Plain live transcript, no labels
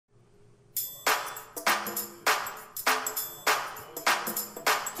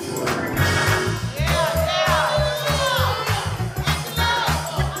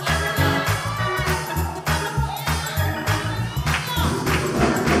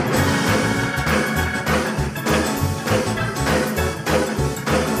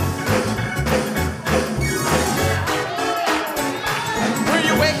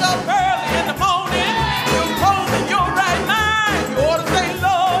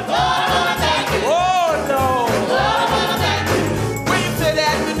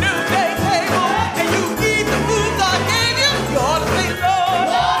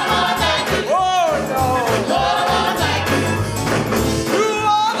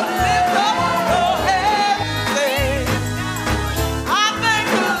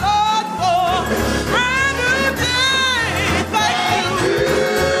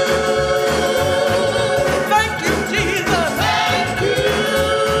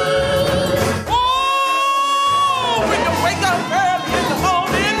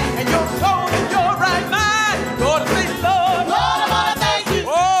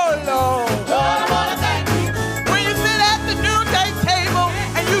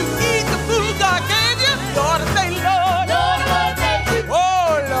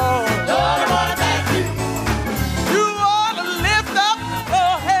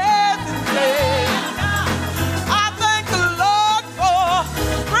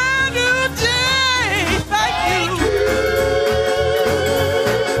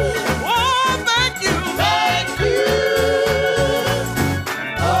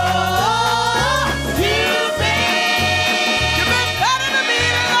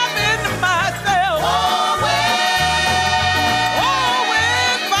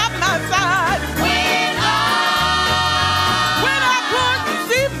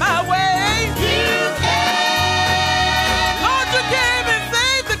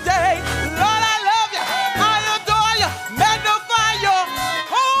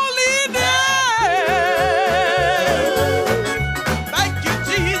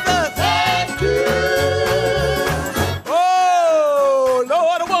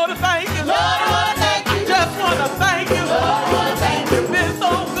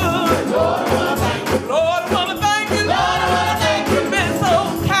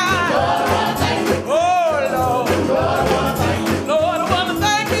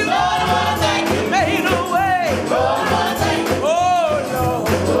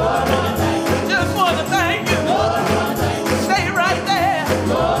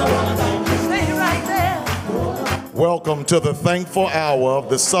Welcome to the thankful hour of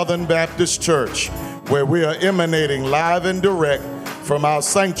the Southern Baptist Church, where we are emanating live and direct from our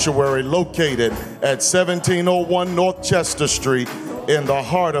sanctuary located at 1701 North Chester Street in the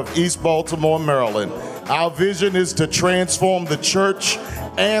heart of East Baltimore, Maryland. Our vision is to transform the church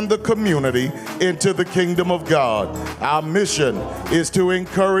and the community into the kingdom of God. Our mission is to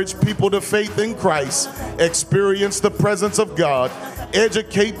encourage people to faith in Christ, experience the presence of God,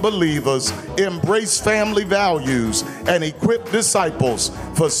 educate believers, embrace family values, and equip disciples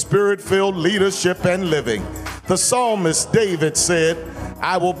for spirit-filled leadership and living. The psalmist David said,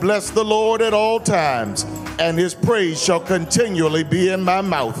 "I will bless the Lord at all times, and his praise shall continually be in my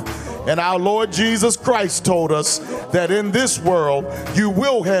mouth." And our Lord Jesus Christ told us that in this world you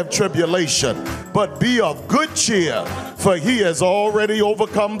will have tribulation, but be of good cheer, for he has already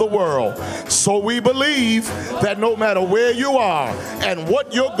overcome the world. So we believe that no matter where you are and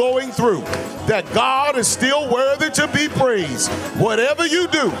what you're going through, that God is still worthy to be praised. Whatever you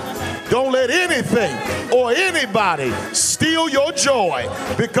do, don't let anything or anybody steal your joy,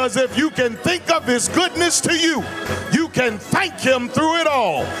 because if you can think of his goodness to you, you can thank him through it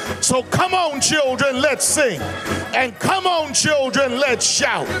all. So come on, children, let's sing. And come on, children, let's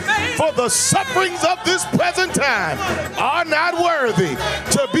shout. For the sufferings of this present time are not worthy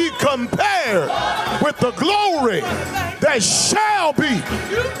to be compared with the glory that shall be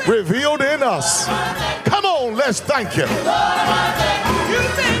revealed in us. Come on, let's thank him.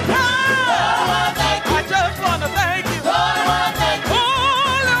 I just want to thank you. Oh,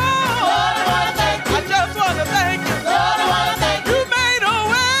 Lord. I just want to thank you. You made a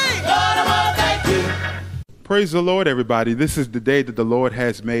way. Praise the Lord, everybody. This is the day that the Lord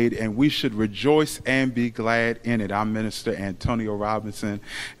has made, and we should rejoice and be glad in it. I'm Minister Antonio Robinson,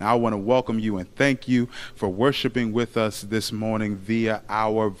 and I want to welcome you and thank you for worshiping with us this morning via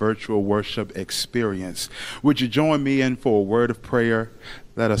our virtual worship experience. Would you join me in for a word of prayer?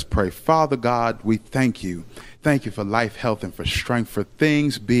 Let us pray. Father God, we thank you. Thank you for life, health, and for strength, for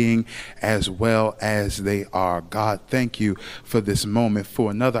things being as well as they are. God, thank you for this moment, for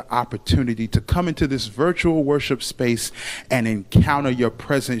another opportunity to come into this virtual worship space and encounter your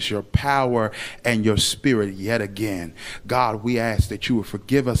presence, your power, and your spirit yet again. God, we ask that you would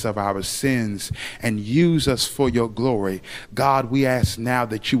forgive us of our sins and use us for your glory. God, we ask now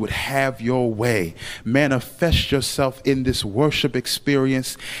that you would have your way. Manifest yourself in this worship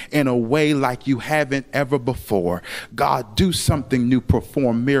experience in a way like you haven't ever before. God, do something new,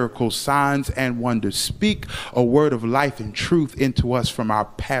 perform miracles, signs, and wonders. Speak a word of life and truth into us from our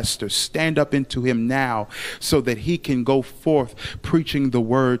pastor. Stand up into him now so that he can go forth preaching the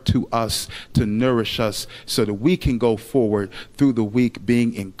word to us to nourish us so that we can go forward through the week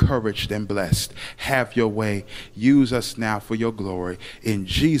being encouraged and blessed. Have your way. Use us now for your glory. In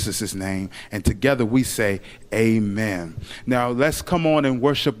Jesus' name. And together we say, amen. Now let's come on and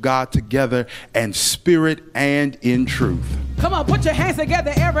worship God together in spirit and in truth. Come on, put your hands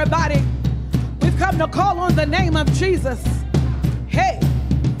together, everybody. We've come to call on the name of Jesus. Hey.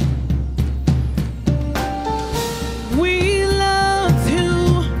 We love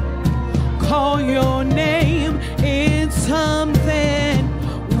to call your name. It's something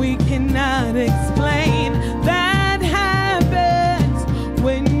we cannot explain. That happens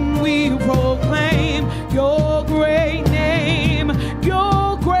when we proclaim your great name,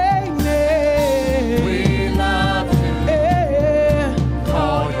 your great name. We love to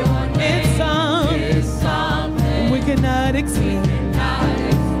call your name. It's something we cannot explain.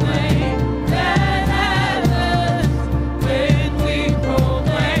 That happens when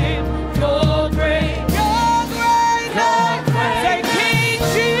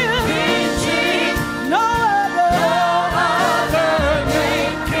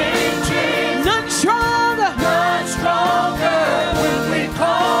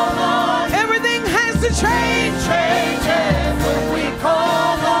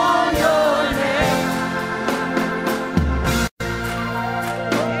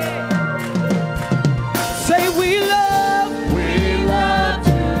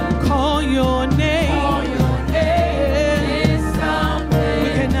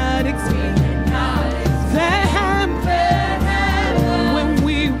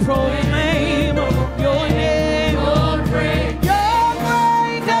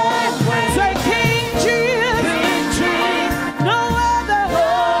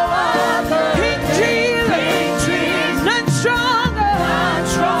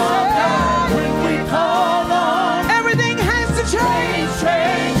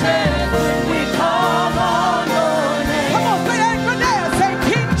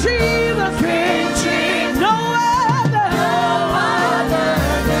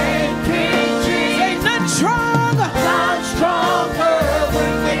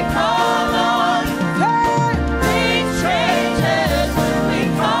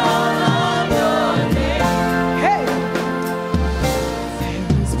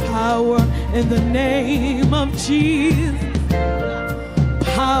name of Jesus,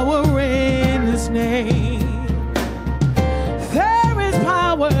 power in his name. There is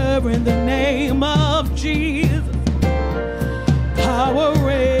power in the name of Jesus, power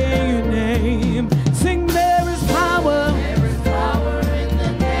in your name. Sing, there is power. There is power in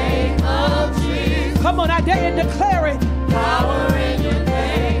the name of Jesus. Come on, I dare you declare it. Power in your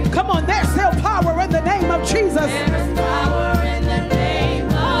name. Come on, there's still power in the name of Jesus. There is power in the name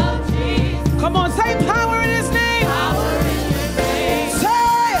of Jesus. Come on, say power in his name. Power in your name.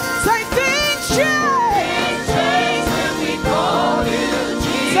 Say things change. Things change when we call you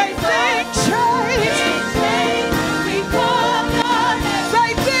Jesus. Say things change. Things change when we call your name. Say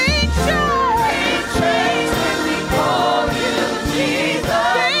things change. Things change when we call you Jesus.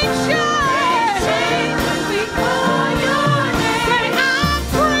 Things change. Things change when we call your name. Say I'm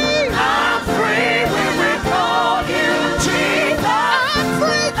free. I'm free when we call you Jesus. I'm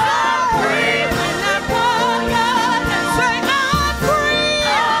free. I'm free when I call your name. Say I'm free.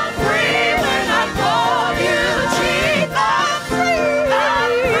 I'm free when I call you Jesus. I'm free.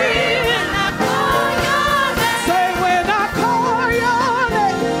 I'm free when I call your name. Say when I call your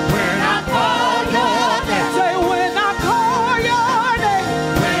name. When I call your name. Say when I call your name.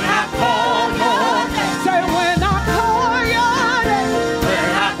 When I call your name. Say when I call your name. When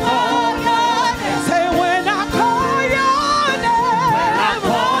I call your name. Say when I call your name. When I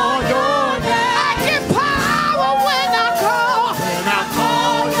call your name. I get power when I call. When I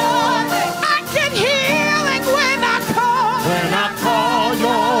call your name. I get healing when I call. When I call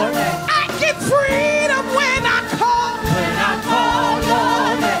your name. I get freedom when I call. When I call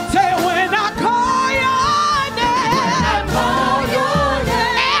your name. Say when I call your name. When I call your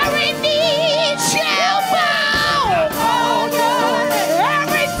name. Every knee shall bow. When I call your name.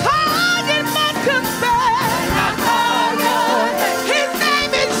 Every tongue it must confess. When I call your name. His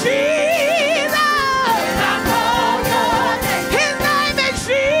name is Jesus. When I call your name. His name is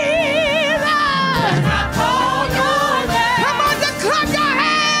Jesus. When I call your name. Come on, just clap your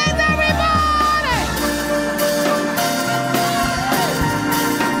hands, everybody.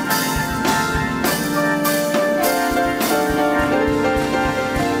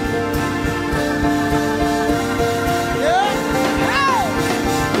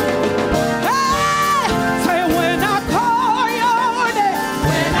 Say when I call your name.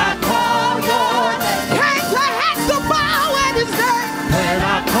 When I call your name. Cancer has to bow at his name. When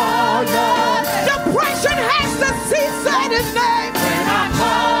I call your name. Depression has to cease at his name. When I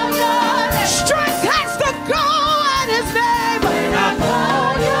call your name. Stress has to go at his name. When I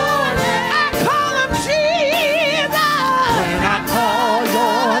call your name. I call him Jesus. When I call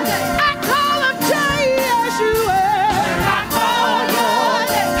your name. I call him Yeshua. When I call your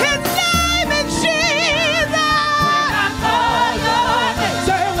name. His name is Jesus. When I call your name.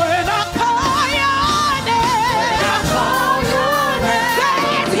 Say when I call your name. When I call your name.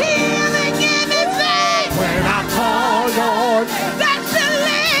 There's healing in his name. When I call your name. There's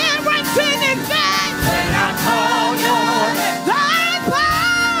deliverance in his name. When I call your name. There's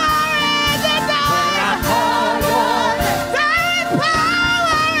power in the name. When I call your name. There's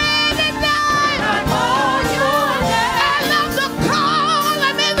power in the name. When I call your name. I love to call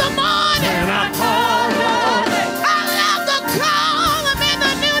him in the morning. When I call your name. I love to call him in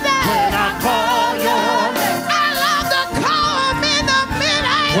the noonday. When I call your name. I love to call him in the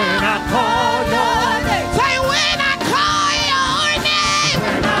midnight. When I call your name. Say when I call your name.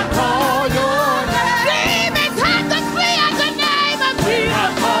 When I call your name. Demons have to flee at the name of Jesus. When I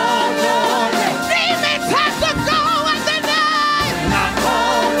call your name. Demons have to go at the name. When I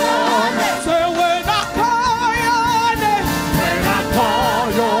call your name. Say when I call your name. When I call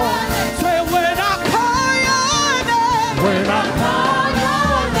your name. Say when I call your name. When I call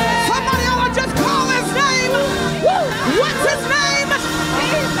your name. Somebody ought to just call his name. Woo! What's his name?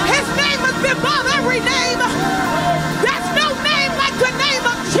 His name is above every name. There's no name like the name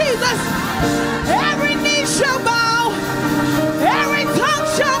of Jesus. Every knee shall bow. Every tongue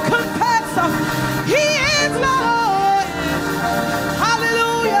shall confess. He is Lord.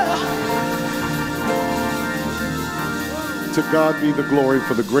 Hallelujah. To God be the glory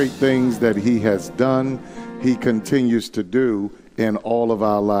for the great things that he has done, he continues to do in all of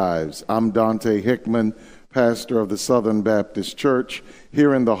our lives. I'm Dante Hickman, pastor of the Southern Baptist Church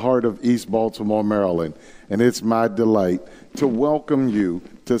here in the heart of East Baltimore, Maryland. And it's my delight to welcome you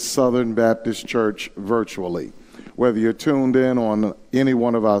to Southern Baptist Church virtually. Whether you're tuned in on any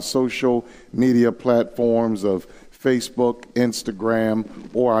one of our social media platforms of Facebook, Instagram,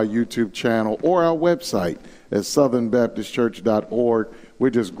 or our YouTube channel, or our website at southernbaptistchurch.org, we're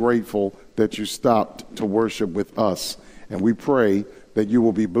just grateful that you stopped to worship with us. And we pray that you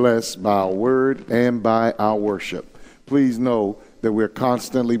will be blessed by our word and by our worship. Please know that we're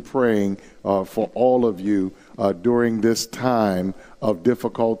constantly praying for all of you during this time of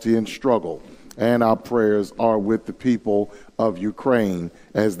difficulty and struggle. And our prayers are with the people of Ukraine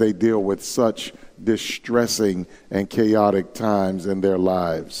as they deal with such distressing and chaotic times in their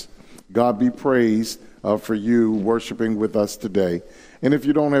lives. God be praised for you worshiping with us today. And if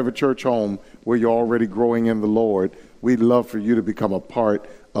you don't have a church home where you're already growing in the Lord, we'd love for you to become a part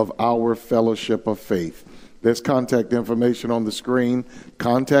of our fellowship of faith. There's contact information on the screen.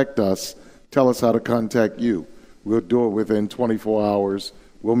 Contact us. Tell us how to contact you. We'll do it within 24 hours.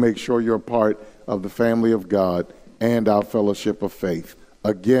 We'll make sure you're a part of the family of God and our fellowship of faith.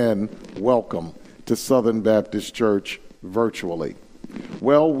 Again, welcome to Southern Baptist Church virtually.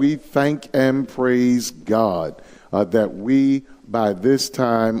 Well, we thank and praise God that we, by this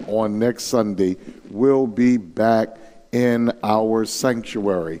time on next Sunday, will be back in our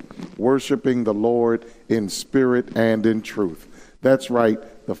sanctuary, worshiping the Lord in spirit and in truth. That's right,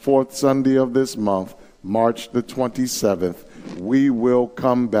 the fourth Sunday of this month, March the 27th, we will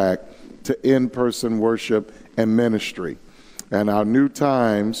come back to in-person worship and ministry. And our new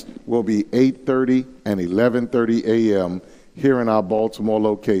times will be 8:30 and 11:30 a.m. here in our Baltimore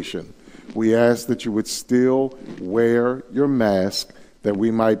location. We ask that you would still wear your mask, that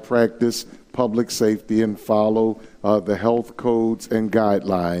we might practice public safety and follow the health codes and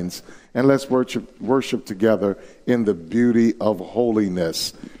guidelines. And let's worship together in the beauty of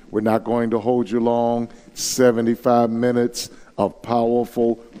holiness. We're not going to hold you long. 75 minutes of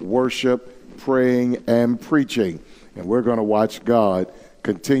powerful worship, praying, and preaching. And we're going to watch God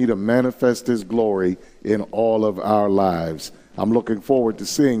continue to manifest his glory in all of our lives. I'm looking forward to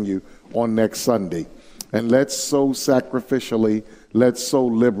seeing you on next Sunday. And let's sow sacrificially, let's sow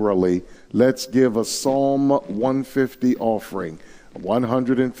liberally, let's give a Psalm 150 offering, a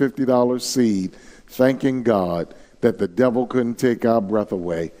 $150 seed, thanking God that the devil couldn't take our breath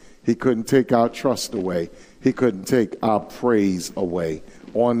away. He couldn't take our trust away. He couldn't take our praise away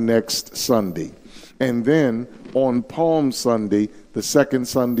on next Sunday. And then on Palm Sunday, the second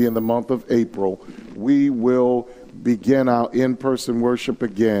Sunday in the month of April, we will begin our in-person worship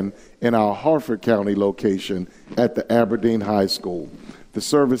again in our Harford County location at the Aberdeen High School. The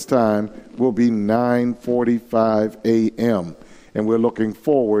service time will be 9:45 a.m. And we're looking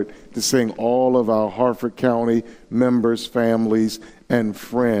forward to seeing all of our Harford County members, families, and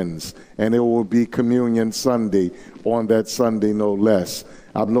friends. And it will be Communion Sunday on that Sunday, no less.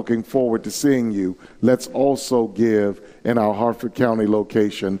 I'm looking forward to seeing you. Let's also give in our Harford County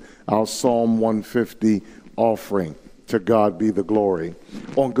location our Psalm 150 offering. To God be the glory.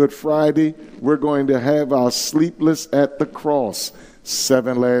 On Good Friday, we're going to have our Sleepless at the Cross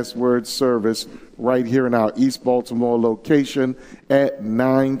 7 last word service right here in our East Baltimore location at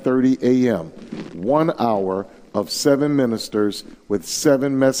 9:30 a.m. 1 hour of 7 ministers with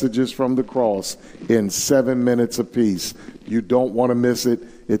 7 messages from the cross in 7 minutes apiece. You don't want to miss it.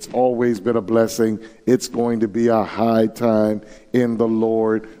 It's always been a blessing. It's going to be a high time in the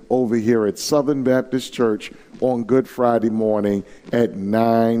Lord over here at Southern Baptist Church on Good Friday morning at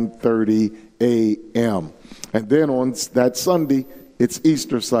 9:30 a.m. And then on that Sunday, it's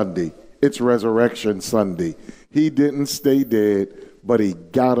Easter Sunday. It's Resurrection Sunday. He didn't stay dead, but he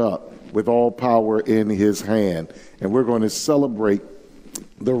got up with all power in his hand. And we're going to celebrate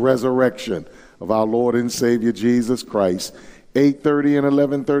the resurrection of our Lord and Savior Jesus Christ, 8:30 and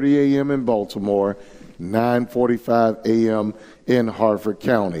 11:30 a.m. in Baltimore, 9:45 a.m. in Harford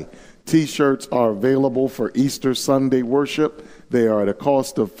County. T-shirts are available for Easter Sunday worship. They are at a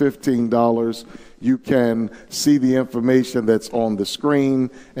cost of $15. You can see the information that's on the screen,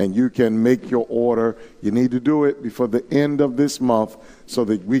 and you can make your order. You need to do it before the end of this month so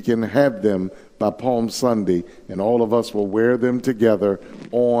that we can have them by Palm Sunday, and all of us will wear them together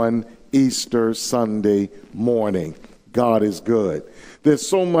on Easter Sunday morning. God is good. There's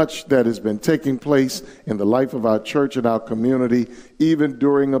so much that has been taking place in the life of our church and our community, even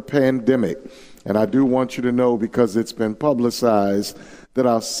during a pandemic. And I do want you to know, because it's been publicized, that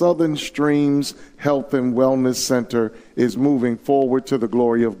our Southern Streams Health and Wellness Center is moving forward to the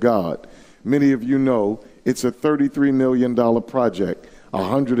glory of God. Many of you know it's a $33 million project,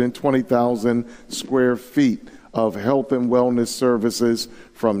 120,000 square feet of health and wellness services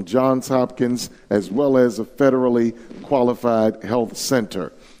from Johns Hopkins, as well as a federally qualified health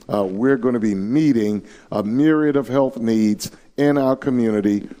center. We're going to be meeting a myriad of health needs in our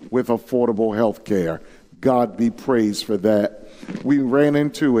community with affordable health care. God be praised for that. We ran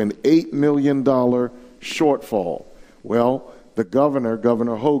into an $8 million shortfall. Well, the Governor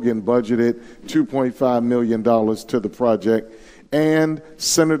Hogan, budgeted $2.5 million to the project, and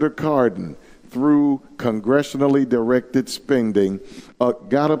Senator Cardin, through congressionally directed spending,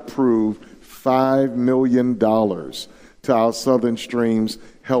 got approved $5 million to our Southern Streams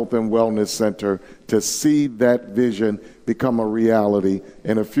Health and Wellness Center to see that vision become a reality.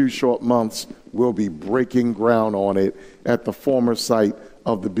 In a few short months, we'll be breaking ground on it at the former site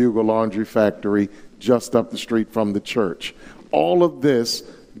of the Bugle Laundry Factory just up the street from the church. All of this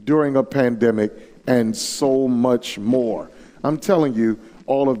during a pandemic and so much more. I'm telling you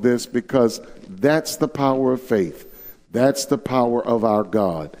all of this because that's the power of faith. That's the power of our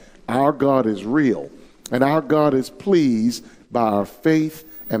God. Our God is real, and our God is pleased by our faith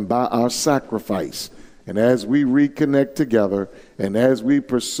and by our sacrifice. And as we reconnect together, and as we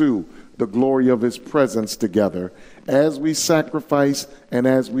pursue the glory of his presence together, as we sacrifice and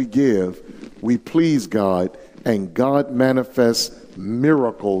as we give, we please God, and God manifests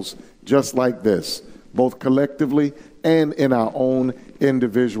miracles just like this, both collectively and in our own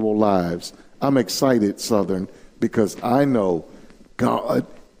individual lives. I'm excited, Southern, because I know God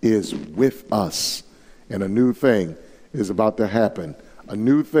is with us, and a new thing is about to happen. A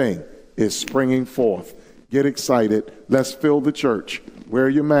new thing is springing forth. Get excited. Let's fill the church. Wear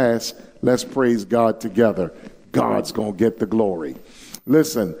your mask. Let's praise God together. God's going to get the glory.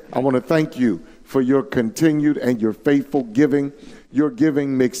 Listen, I want to thank you for your continued and your faithful giving. Your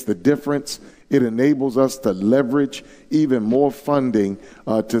giving makes the difference. It enables us to leverage even more funding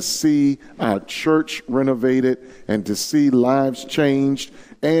to see our church renovated and to see lives changed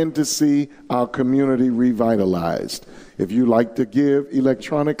and to see our community revitalized. If you like to give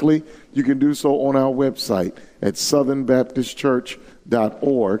electronically, you can do so on our website at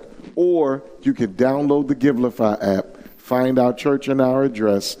TheSouthernBaptistChurch.org, or you can download the Givelify app, find our church and our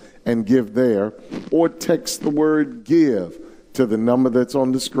address, and give there, or text the word GIVE to the number that's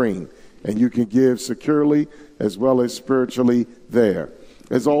on the screen, and you can give securely as well as spiritually there.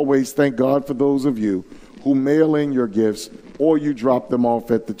 As always, thank God for those of you who mail in your gifts or you drop them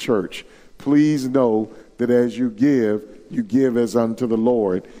off at the church. Please know that as you give as unto the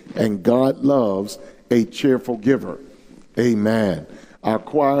Lord, and God loves a cheerful giver. Amen. Our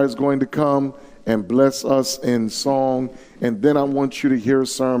choir is going to come and bless us in song, and then I want you to hear a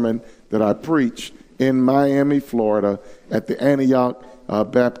sermon that I preached in Miami, Florida, at the Antioch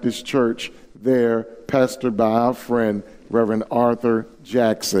Baptist Church there, pastored by our friend, Reverend Arthur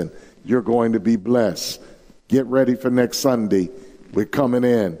Jackson. You're going to be blessed. Get ready for next Sunday. We're coming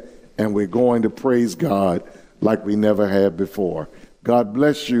in, and we're going to praise God like we never had before. God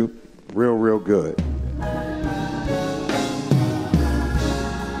bless you real, real good.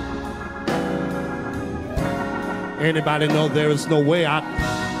 Anybody know there is no way out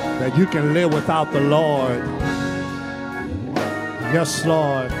that you can live without the Lord? Yes,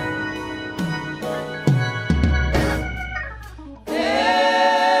 Lord.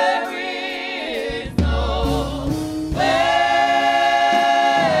 There is no way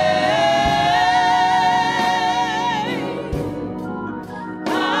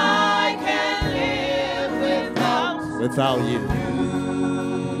I can live without you.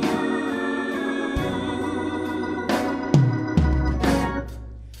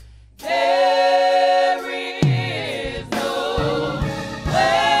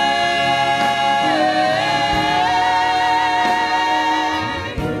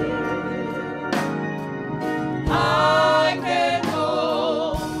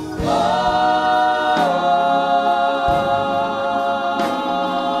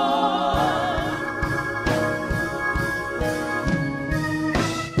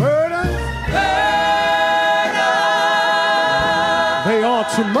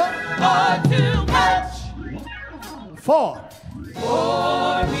 Too much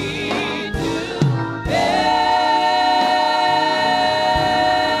for me to bear.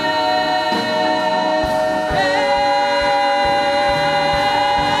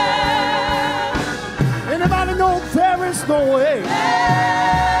 Anybody know there is no way?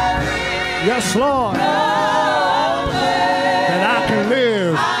 Yes, Lord. That I can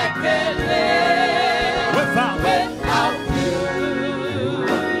live. Without you.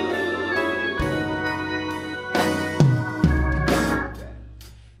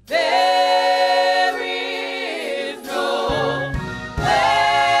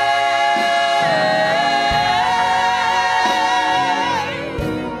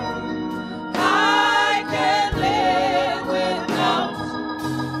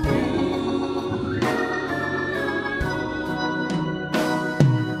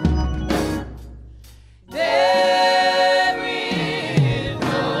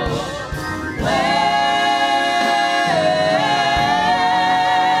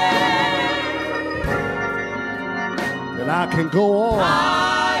 go on.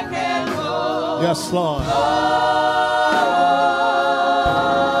 I can go. Yes, Lord.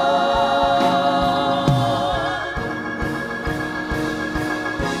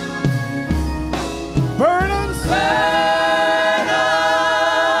 Burdens,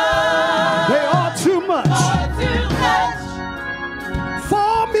 They are too much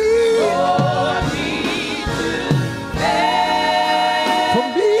for me. For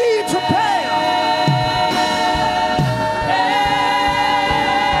me to bear.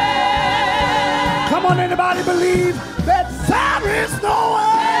 Come on, anybody believe that there is no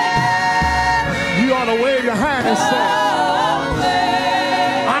way? You ought to wave your hand and say,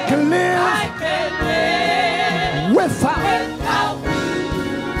 I can live without.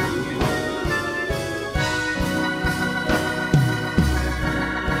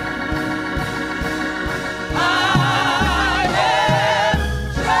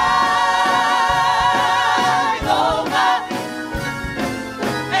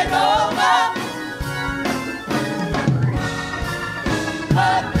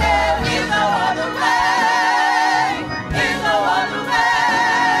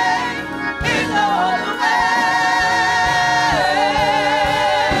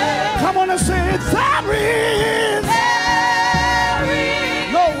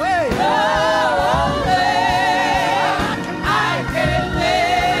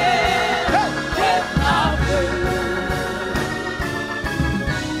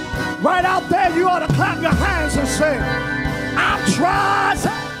 Right out there, you ought to clap your hands and say, I've tried.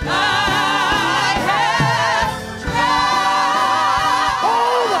 I have tried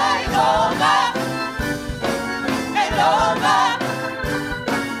over and over.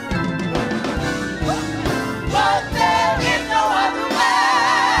 But there is no other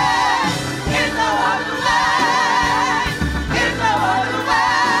way. There's no other way. There's no other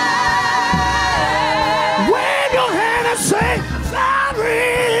way. Wave your hand and say, sorry.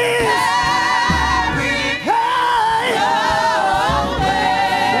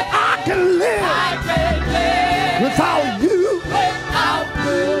 Without you,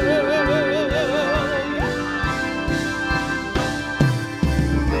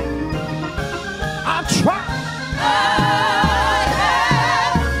 I try. I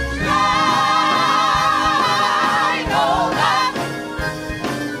have tried over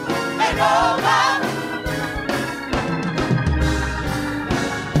and over,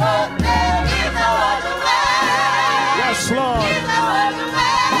 but there is no other way. Yes, Lord. There's no other way.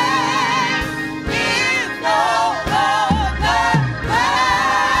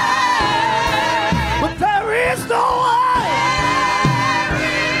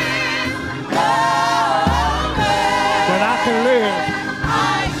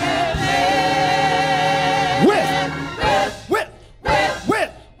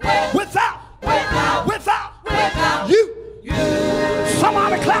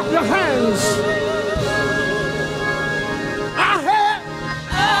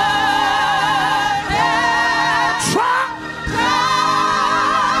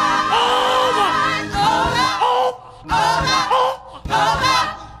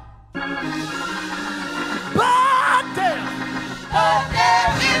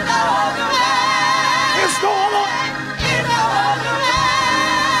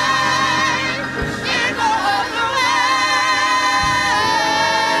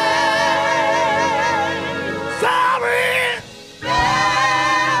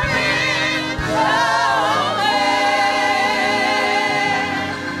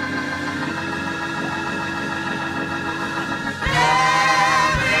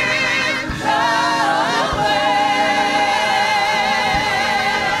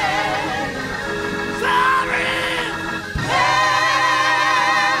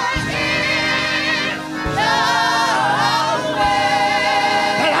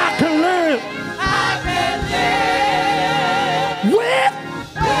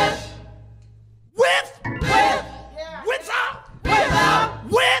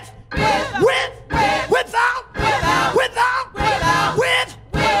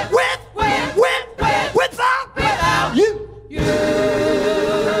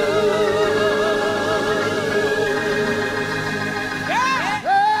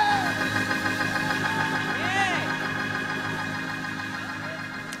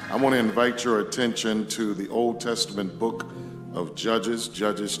 I want to invite your attention to the Old Testament book of Judges,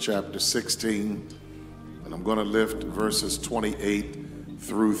 Judges chapter 16, and I'm going to lift verses 28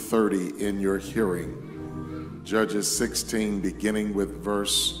 through 30 in your hearing. Judges 16, beginning with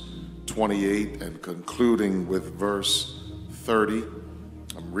verse 28 and concluding with verse 30.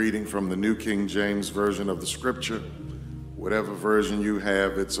 I'm reading from the New King James Version of the Scripture. Whatever version you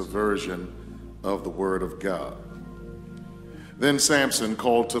have, it's a version of the Word of God. Then Samson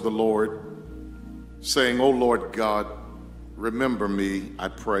called to the Lord, saying, O Lord God, remember me, I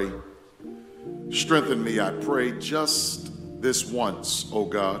pray. Strengthen me, I pray, just this once, O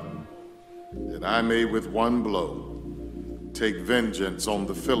God, that I may with one blow take vengeance on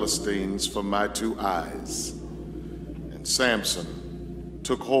the Philistines for my 2 eyes. And Samson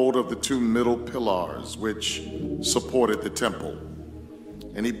took hold of the 2 middle pillars which supported the temple,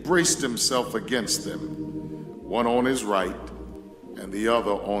 and he braced himself against them, one on his right and the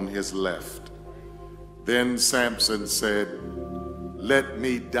other on his left. Then Samson said, let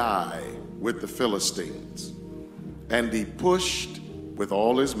me die with the Philistines. And he pushed with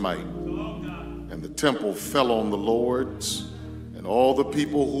all his might, and the temple fell on the lords and all the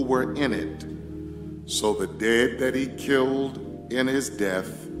people who were in it. So the dead that he killed in his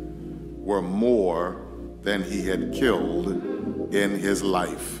death were more than he had killed in his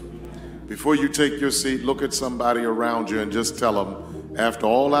life. Before you take your seat, look at somebody around you and just tell them, after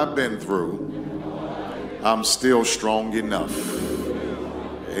all I've been through, I'm still strong enough.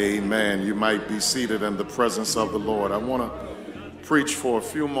 Amen. You might be seated in the presence of the Lord. I want to preach for a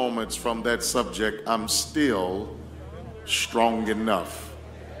few moments from that subject. I'm still strong enough.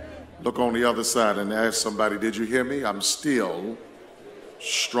 Look on the other side and ask somebody, did you hear me? I'm still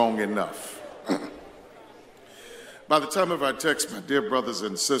strong enough. By the time of our text, my dear brothers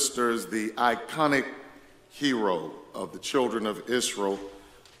and sisters, the iconic hero of the children of Israel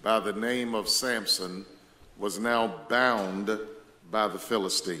by the name of Samson was now bound by the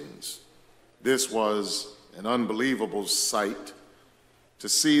Philistines. This was an unbelievable sight to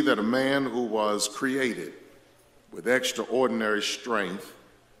see that a man who was created with extraordinary strength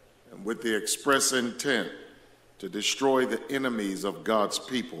and with the express intent to destroy the enemies of God's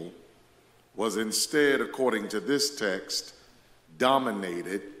people was instead, according to this text,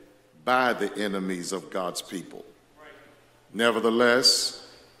 dominated by the enemies of God's people.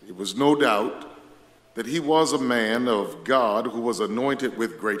 Nevertheless, it was no doubt that he was a man of God who was anointed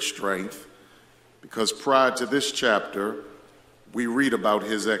with great strength, because prior to this chapter, we read about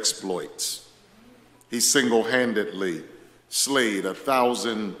his exploits. He single-handedly slayed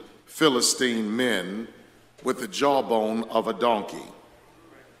 1,000 Philistine men with the jawbone of a donkey.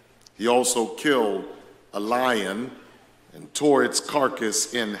 He also killed a lion and tore its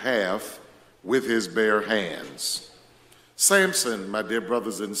carcass in half with his bare hands. Samson, my dear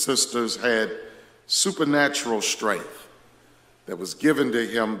brothers and sisters, had supernatural strength that was given to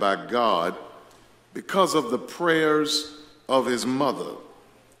him by God because of the prayers of his mother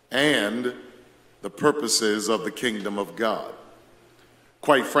and the purposes of the kingdom of God.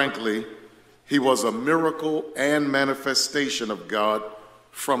 Quite frankly, he was a miracle and manifestation of God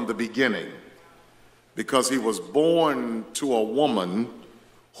from the beginning, because he was born to a woman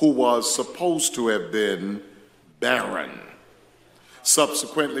who was supposed to have been barren.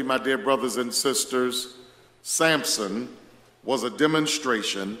 Subsequently, my dear brothers and sisters, Samson was a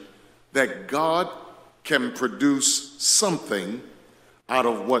demonstration that God can produce something out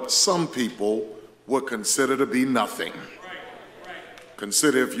of what some people would consider to be nothing.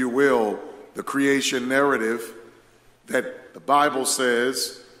 Consider, if you will, the creation narrative that the Bible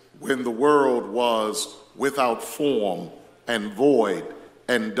says when the world was without form and void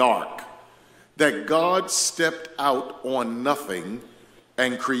and dark, that God stepped out on nothing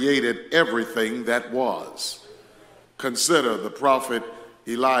and created everything that was. Consider the prophet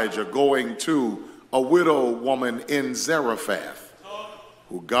Elijah going to a widow woman in Zarephath,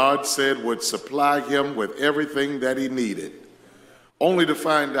 who God said would supply him with everything that he needed, only to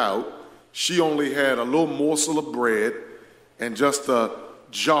find out she only had a little morsel of bread and just a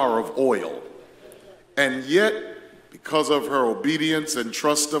jar of oil. And yet, because of her obedience and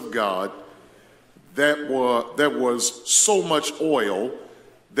trust of God, there was so much oil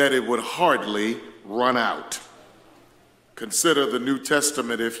that it would hardly run out. Consider the New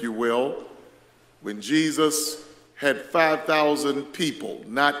Testament, if you will, when Jesus had 5,000 people,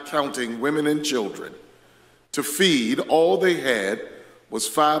 not counting women and children, to feed. All they had was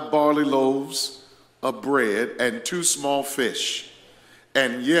 5 barley loaves of bread and 2 small fish.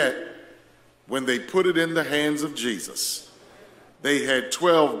 And yet, when they put it in the hands of Jesus, they had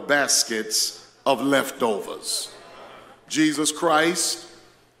 12 baskets of leftovers. Jesus Christ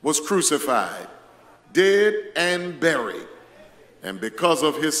was crucified, dead and buried. And because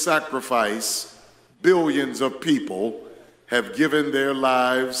of his sacrifice, billions of people have given their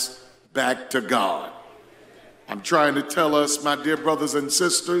lives back to God. I'm trying to tell us, my dear brothers and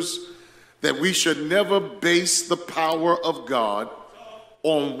sisters, that we should never base the power of God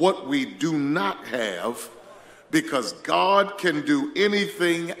on what we do not have, because God can do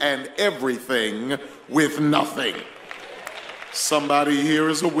anything and everything with nothing. Somebody here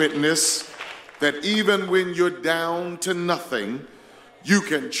is a witness that even when you're down to nothing, you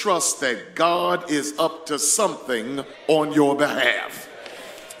can trust that God is up to something on your behalf.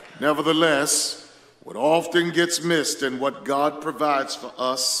 Nevertheless, what often gets missed in what God provides for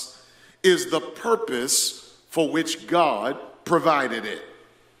us is the purpose for which God provided it.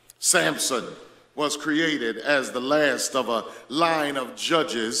 Samson was created as the last of a line of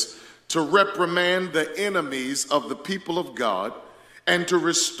judges to reprimand the enemies of the people of God and to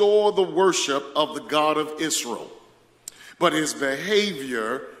restore the worship of the God of Israel. But his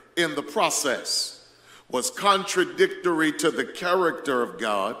behavior in the process was contradictory to the character of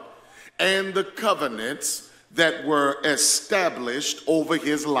God and the covenants that were established over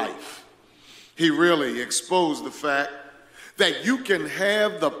his life. He really exposed the fact that you can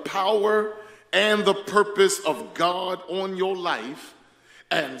have the power and the purpose of God on your life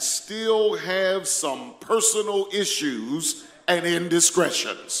and still have some personal issues and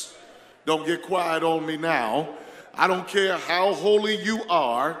indiscretions. Don't get quiet on me now. I don't care how holy you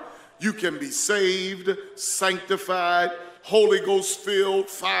are, you can be saved, sanctified, Holy Ghost filled,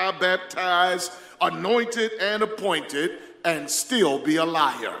 fire baptized, anointed and appointed, and still be a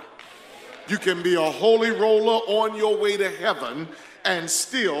liar. You can be a holy roller on your way to heaven and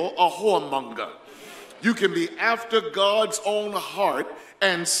still a whoremonger. You can be after God's own heart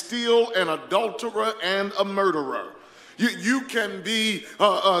and still an adulterer and a murderer. You can be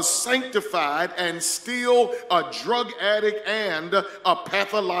sanctified and still a drug addict and a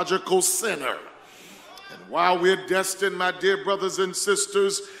pathological sinner. And while we're destined, my dear brothers and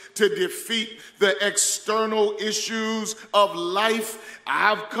sisters, to defeat the external issues of life,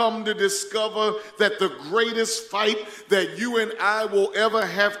 I've come to discover that the greatest fight that you and I will ever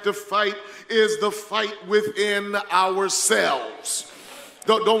have to fight is the fight within ourselves.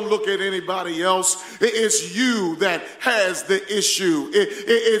 Don't look at anybody else. It's you that has the issue.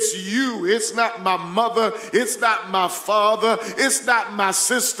 It's you. It's not my mother. It's not my father. It's not my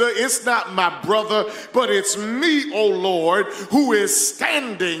sister. It's not my brother. But it's me, oh Lord, who is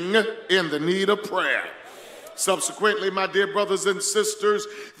standing in the need of prayer. Subsequently, my dear brothers and sisters,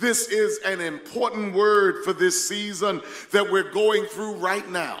 this is an important word for this season that we're going through right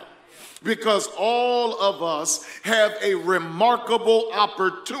now. Because all of us have a remarkable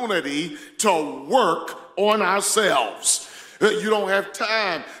opportunity to work on ourselves. You don't have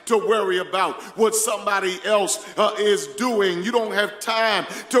time to worry about what somebody else is doing. You don't have time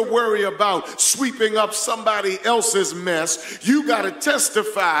to worry about sweeping up somebody else's mess. You got to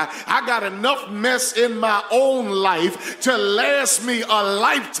testify, I got enough mess in my own life to last me a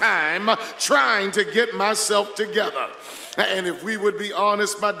lifetime trying to get myself together. And if we would be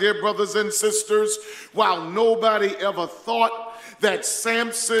honest, my dear brothers and sisters, while nobody ever thought that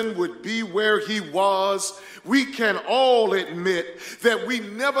Samson would be where he was, we can all admit that we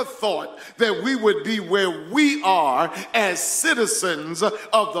never thought that we would be where we are as citizens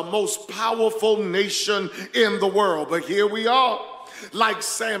of the most powerful nation in the world. But here we are, like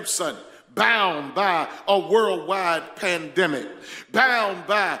Samson, bound by a worldwide pandemic, bound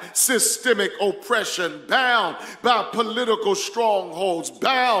by systemic oppression, bound by political strongholds,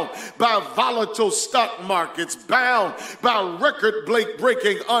 bound by volatile stock markets, bound by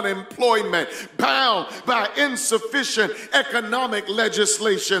record-breaking unemployment, bound by insufficient economic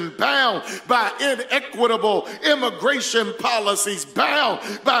legislation, bound by inequitable immigration policies, bound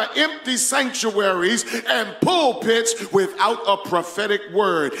by empty sanctuaries and pulpits without a prophetic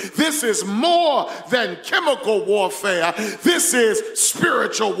word. This is more than chemical warfare. This is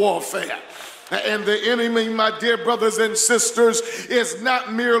spiritual warfare. And the enemy, my dear brothers and sisters, is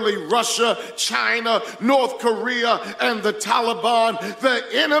not merely Russia, China, North Korea, and the Taliban. The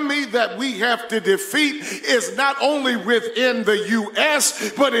enemy that we have to defeat is not only within the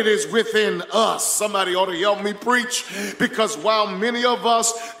U.S., but it is within us. Somebody ought to help me preach, because while many of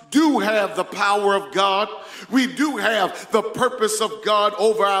us do have the power of God, we do have the purpose of God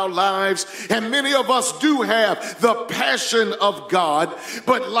over our lives, and many of us do have the passion of God,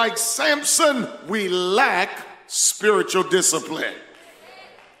 but like Samson, we lack spiritual discipline.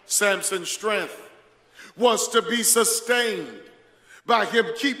 Samson's strength was to be sustained by him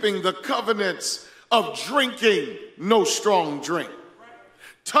keeping the covenants of drinking no strong drink,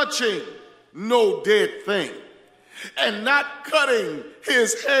 touching no dead thing, and not cutting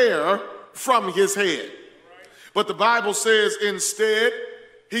his hair from his head. But the Bible says instead,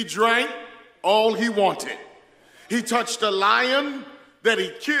 he drank all he wanted. He touched a lion that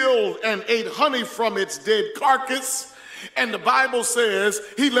he killed and ate honey from its dead carcass. And the Bible says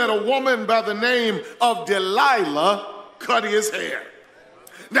he let a woman by the name of Delilah cut his hair.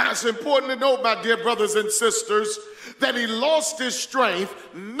 Now, it's important to note, my dear brothers and sisters, that he lost his strength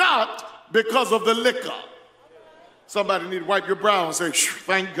not because of the liquor. Somebody need to wipe your brow and say,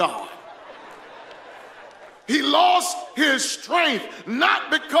 thank God. He lost his strength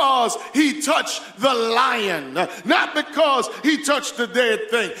not because he touched the lion, not because he touched the dead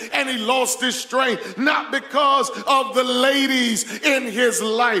thing, and he lost his strength not because of the ladies in his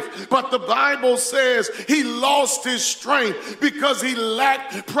life, but the Bible says he lost his strength because he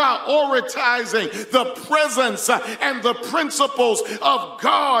lacked prioritizing the presence and the principles of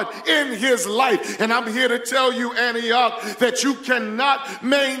God in his life. And I'm here to tell you, Antioch, that you cannot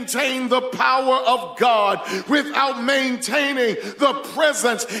maintain the power of God without maintaining the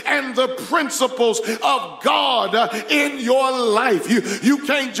presence and the principles of God in your life. You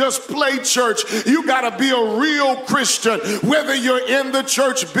can't just play church. You got to be a real Christian, whether you're in the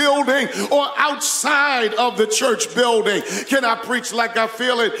church building or outside of the church building. Can I preach like I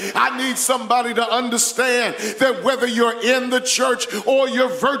feel it? I need somebody to understand that whether you're in the church or you're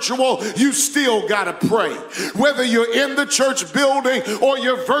virtual, you still got to pray. Whether you're in the church building or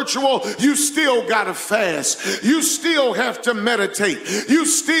you're virtual, you still got to fast. You still have to meditate. You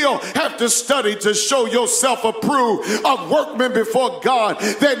still have to study to show yourself approved, a workman before God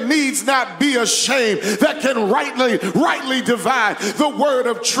that needs not be ashamed, that can rightly divide the word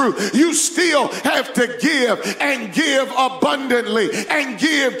of truth. You still have to give and give abundantly and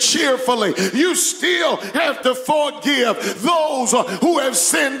give cheerfully. You still have to forgive those who have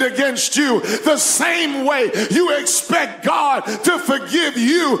sinned against you the same way you expect God to forgive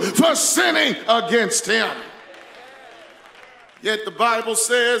you for sinning against him. Yet the Bible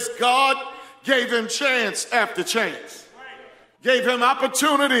says God gave him chance after chance, gave him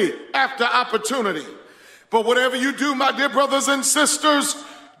opportunity after opportunity. But whatever you do, my dear brothers and sisters,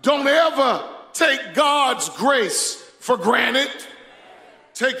 don't ever take God's grace for granted.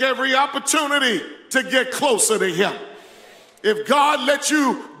 Take every opportunity to get closer to him. If God let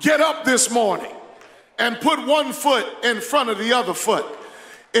you get up this morning and put one foot in front of the other foot,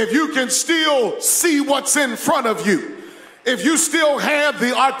 if you can still see what's in front of you, if you still have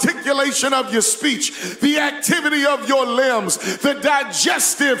the articulation of your speech, the activity of your limbs, the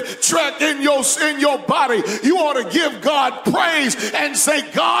digestive tract in your body, you ought to give God praise and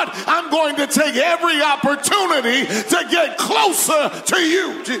say, God, I'm going to take every opportunity to get closer to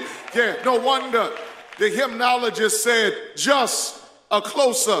you. Yeah, no wonder the hymnologist said, just a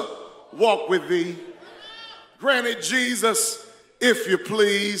closer walk with thee. Granted, Jesus, if you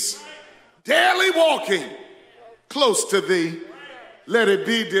please, daily walking close to thee. Let it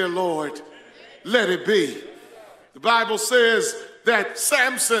be, dear Lord, let it be. The Bible says that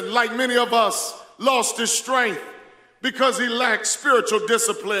Samson, like many of us, lost his strength because he lacked spiritual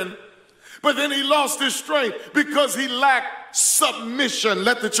discipline. But then he lost his strength because he lacked submission.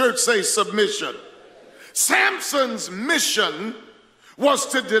 Let the church say submission. Samson's mission was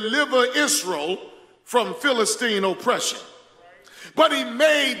to deliver Israel from Philistine oppression. But he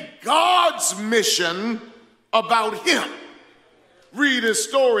made God's mission about him. Read his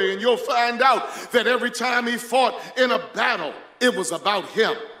story and you'll find out that every time he fought in a battle, it was about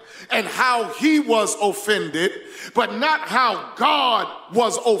him and how he was offended, but not how God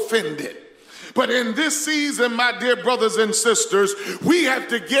was offended. But in this season, my dear brothers and sisters, we have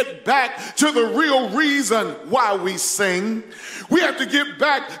to get back to the real reason why we sing. We have to get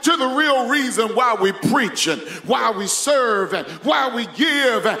back to the real reason why we preach and why we serve and why we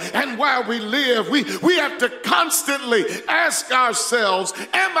give and why we live. We have to constantly ask ourselves,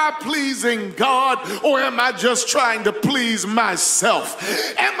 am I pleasing God or am I just trying to please myself?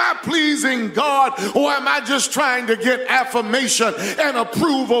 Am I pleasing God or am I just trying to get affirmation and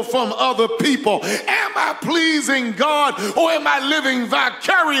approval from other people? Am I pleasing God or am I living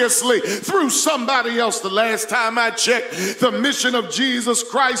vicariously through somebody else? The last time I checked, the mission of Jesus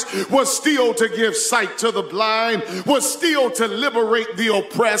Christ was still to give sight to the blind, was still to liberate the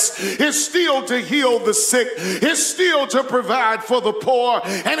oppressed, is still to heal the sick, is still to provide for the poor,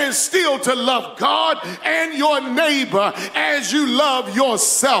 and is still to love God and your neighbor as you love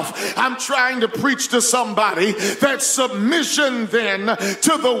yourself. I'm trying to preach to somebody that submission then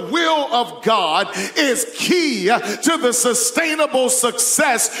to the will of God is key to the sustainable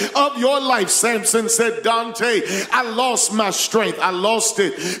success of your life. Samson said, Dante, I lost my strength. I lost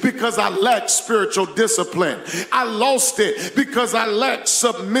it because I lacked spiritual discipline. I lost it because I lacked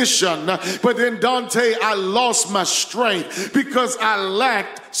submission. But then Dante, I lost my strength because I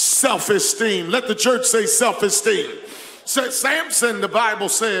lacked self-esteem. Let the church say self-esteem. So Samson, the Bible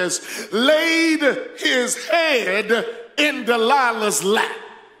says, laid his head in Delilah's lap.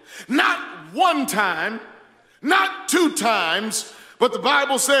 Not one time, not two times, But the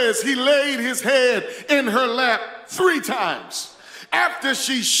Bible says he laid his head in her lap 3 times after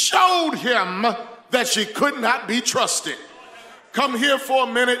she showed him that she could not be trusted. Come here for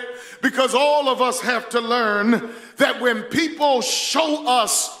a minute, because all of us have to learn that when people show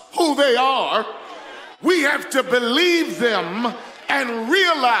us who they are, we have to believe them and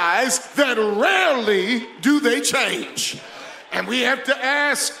realize that rarely do they change. And we have to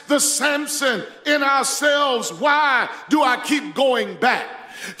ask the Samson in ourselves, why do I keep going back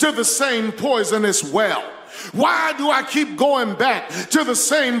to the same poisonous well? Why do I keep going back to the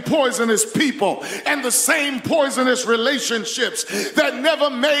same poisonous people and the same poisonous relationships that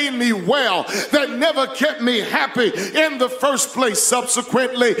never made me well, that never kept me happy in the first place?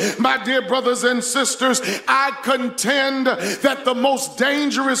 Subsequently, my dear brothers and sisters, I contend that the most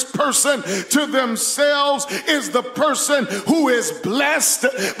dangerous person to themselves is the person who is blessed,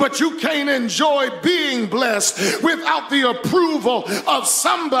 but you can't enjoy being blessed without the approval of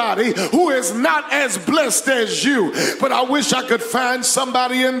somebody who is not as blessed as you. But I wish I could find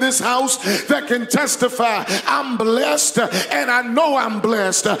somebody in this house that can testify, I'm blessed and I know I'm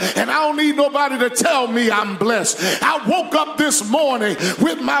blessed, and I don't need nobody to tell me I'm blessed. I woke up this morning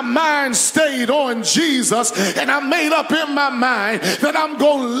with my mind stayed on Jesus, and I made up in my mind that I'm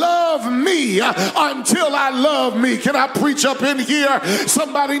gonna love me until I love me. Can I preach up in here?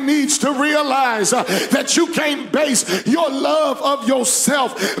 Somebody needs to realize that you can't base your love of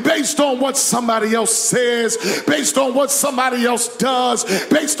yourself based on what somebody else says, based on what somebody else does,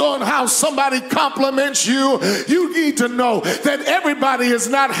 based on how somebody compliments you. You need to know that everybody is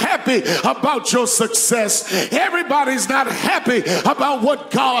not happy about your success. Everybody's not happy about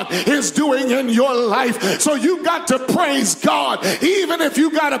what God is doing in your life. So you got to praise God, even if you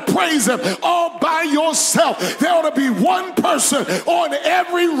got to praise him all by yourself. There ought to be one person on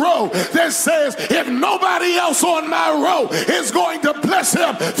every row that says, if nobody else on my row is going to bless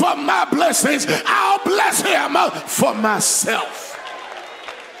him for my blessings, I'll bless him for myself.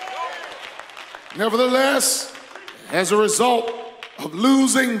 Nevertheless, as a result of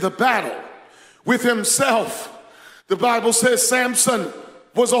losing the battle with himself, the Bible says Samson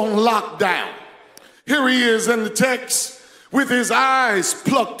was on lockdown. Here he is in the text with his eyes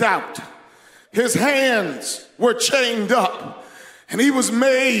plucked out. His hands were chained up, and he was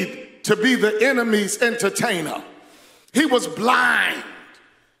made to be the enemy's entertainer. He was blind,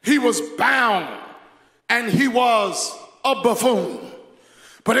 he was bound, and he was a buffoon.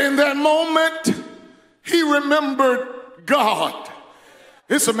 But in that moment, he remembered God.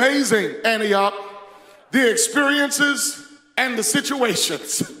 It's amazing, Antioch, the experiences and the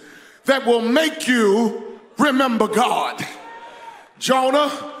situations that will make you remember God.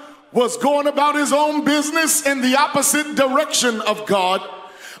 Jonah was going about his own business in the opposite direction of God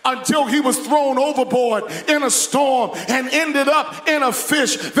until he was thrown overboard in a storm and ended up in a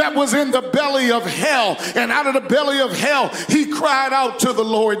fish that was in the belly of hell. And out of the belly of hell, he cried out to the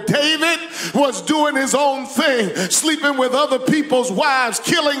Lord. David was doing his own thing, sleeping with other people's wives,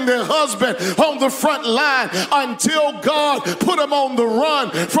 killing their husband on the front line, until God put him on the run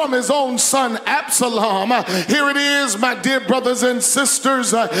from his own son Absalom. Here it is, my dear brothers and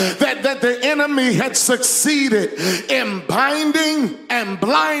sisters, that the enemy had succeeded in binding and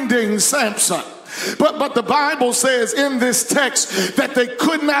blinding Samson. But the Bible says in this text that they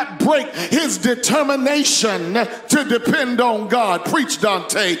could not break his determination to depend on God. Preach,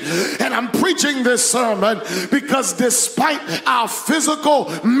 Dante. And I'm preaching this sermon because despite our physical,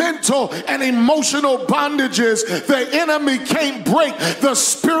 mental, and emotional bondages, the enemy can't break the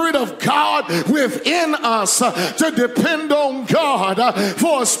Spirit of God within us to depend on God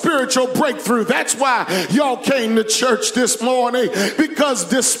for a spiritual breakthrough. That's why y'all came to church this morning, because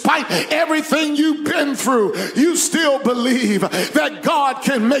despite everything you've been through, you still believe that God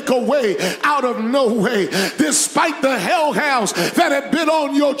can make a way out of no way. Despite the hellhounds that have been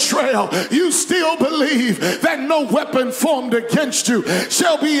on your trail, you still believe that no weapon formed against you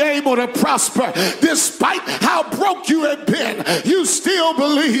shall be able to prosper. Despite how broke you have been, you still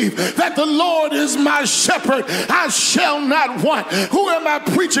believe that the Lord is my shepherd, I shall not want. Who am I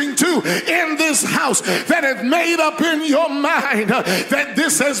preaching to in this house that has made up in your mind that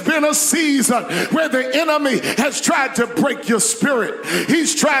this has been a season where the enemy has tried to break your spirit?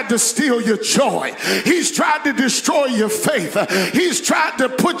 He's tried to steal your joy. He's tried to destroy your faith. He's tried to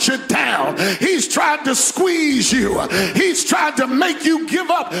put you down. He's tried to squeeze you. He's tried to make you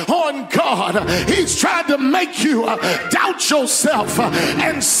give up on God. He's tried to make you doubt yourself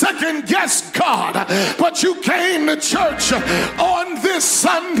and second guess God. But you came to church on this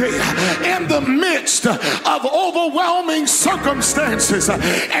Sunday in the midst of overwhelming circumstances,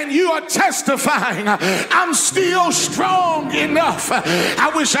 and you are testifying testifying, I'm still strong enough.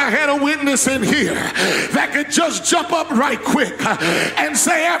 I wish I had a witness in here that could just jump up right quick and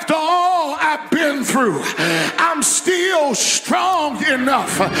say, after all I've been through, I'm still strong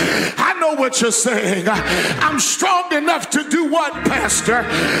enough. I know what you're saying. I'm strong enough to do what, Pastor?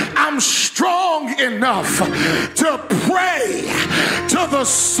 I'm strong enough to pray to the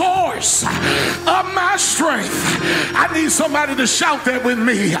source of my strength. I need somebody to shout that with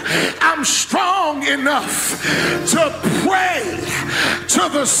me. I'm strong enough to pray to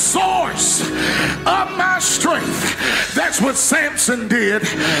the source of my strength. That's what Samson did.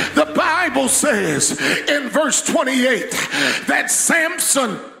 The Bible says in verse 28 that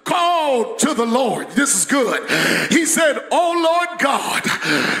Samson called to the Lord. This is good. He said, "Oh Lord God,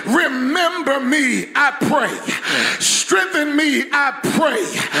 remember me, I pray. Strengthen me, I pray.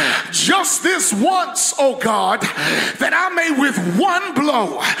 Just this once, oh God, that I may with one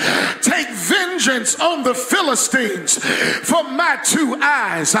blow take vengeance on the Philistines from my two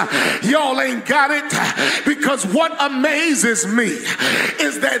eyes." Y'all ain't got it, because what amazes me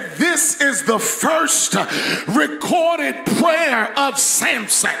is that this is the first recorded prayer of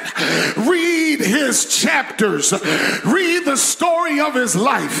Samson. Read his chapters. Read the story of his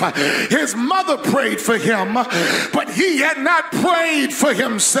life. His mother prayed for him, but he had not prayed for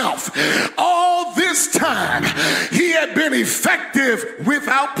himself. All this time, he had been effective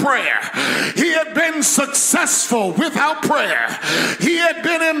without prayer. He had been successful without prayer. He had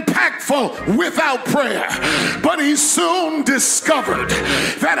been impactful without prayer. But he soon discovered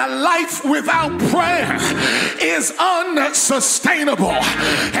that a life without prayer is unsustainable.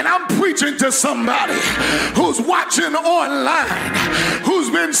 And I'm preaching to somebody who's watching online, who's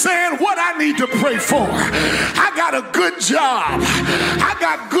been saying, what I need to pray for. I got a good job. I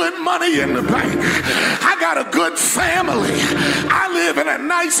got good money in the bank. I got a good family. I live in a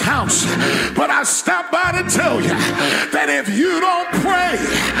nice house. But I stopped by to tell you that if you don't pray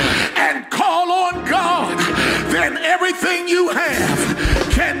and call on God, then everything you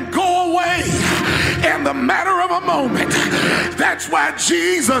have can go away in the matter of a moment. That's why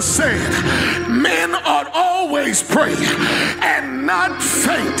Jesus said, men ought always pray and not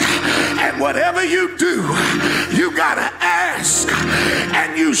faint. And whatever you do, you gotta ask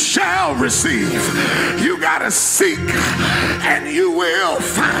and you shall receive. You gotta seek and you will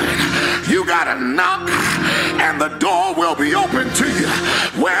find. You gotta knock and the door will be open to you.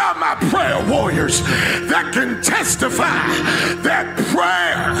 Where are my prayer warriors that can testify that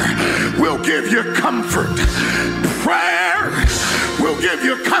prayer will give you comfort? Prayer will give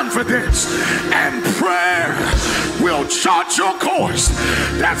you confidence, and prayer will chart your course.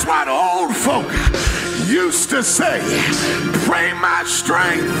 That's why the old folk used to say, pray my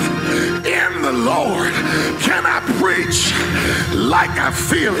strength in the Lord. Can I preach like I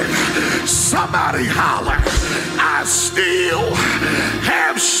feel it? Somebody holler, I still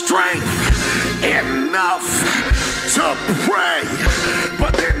have strength enough to pray.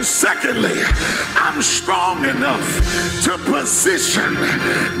 But then secondly, I'm strong enough to position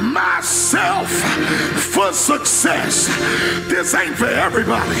myself for success. This ain't for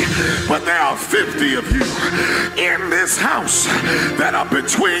everybody, but there are 50 of you in this house that are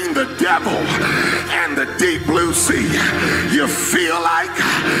between the devil and the deep blue sea. You feel like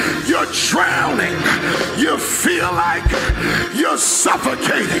you're drowning. You feel like you're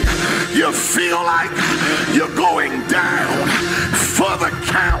suffocating. You feel like you're going down for the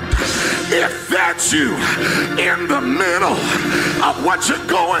count. If that's you in the middle of what you're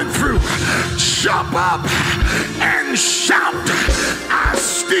going through, jump up and shout, I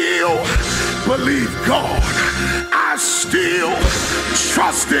still believe God. I still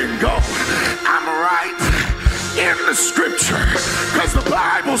trust in God. I'm right in the scripture, because the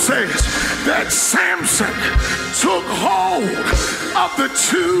Bible says that Samson took hold of the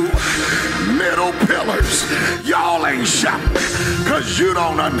two middle pillars. Y'all ain't shouting because you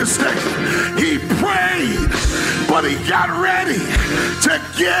don't understand. He prayed, but he got ready to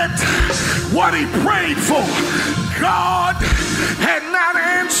get what he prayed for. God had not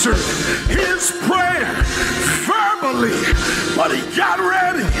answered his prayer verbally, but he got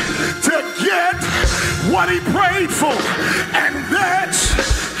ready to get what he prayed for. And that's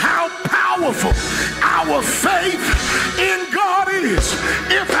how powerful our faith in God is.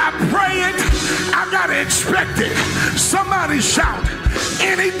 If I pray it, I gotta expect it. Somebody shout,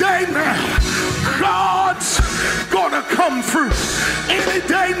 any day now, God's gonna come through. Any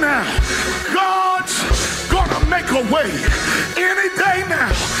day now, God's gonna make a way. Any day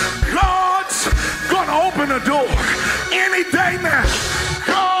now, God's gonna open a door. Any day now,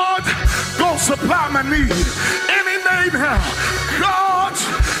 God's gonna supply my need. Any day now, God's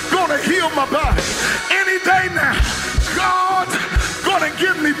gonna heal my body. gonna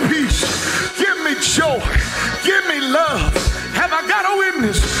give me peace, give me joy, give me love. Have I got a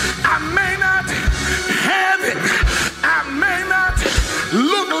witness? I may not have it, I may not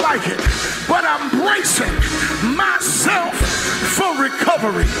look like it, but I'm bracing myself for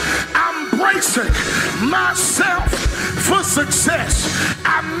recovery. I'm bracing myself for success.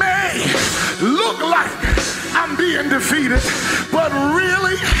 I may look like I'm being defeated, but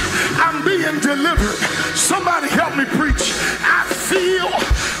really I'm being delivered. Somebody help me preach. I feel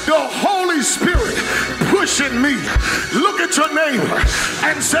the Holy Spirit pushing me. Look at your neighbor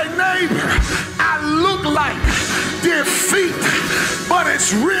and say, neighbor, I look like defeat, but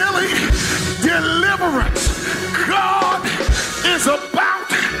it's really deliverance. God is about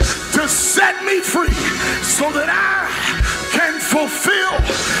to set me free so that I can fulfill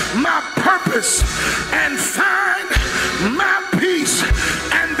my purpose and find my peace.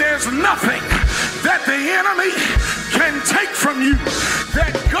 And there's nothing that the enemy can take from you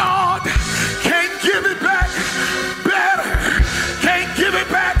that God can't give it back better, can't give it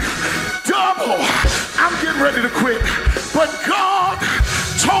back double. I'm getting ready to quit, but God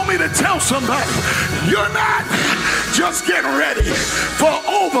told me to tell somebody, you're not just getting ready for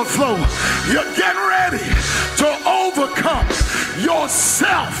overflow, you're getting ready to overcome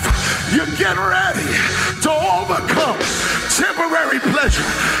yourself. You're getting ready to overcome temporary pleasure.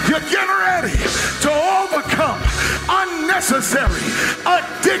 You're getting ready to overcome unnecessary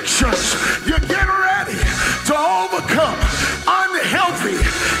addictions. You're getting ready to overcome unhealthy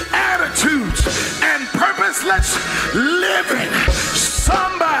attitudes and purposeless living.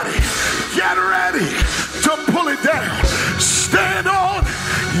 Somebody get ready to pull it down. Stand on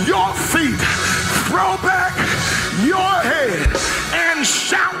your feet. Throw back your head and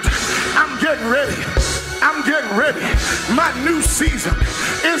shout, I'm getting ready. I'm getting ready. My new season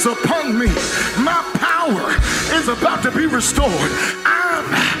is upon me. My power is about to be restored. I'm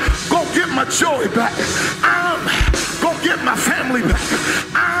going to get my joy back. I'm going to get my family back.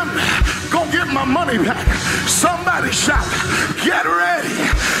 I'm going to get my money back. Somebody shout, get ready.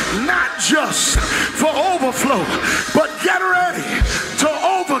 Not just for overflow, but get ready to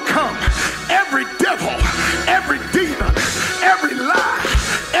overcome every devil, every demon, every lie,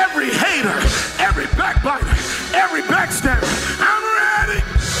 every hater, every backbiter, every backstabber. I'm ready.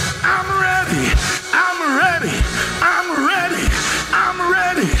 I'm ready. I'm ready. I'm ready. I'm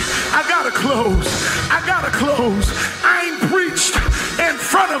ready. I gotta close. I gotta close. I ain't preached in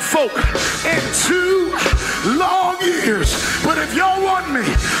front of folk in 2 long years. But if y'all want me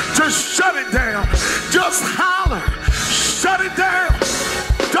to shut it down, just holler. Shut it down.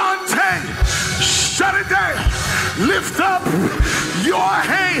 Dante, shut it down. Lift up your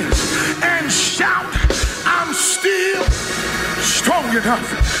hands and shout, I'm still strong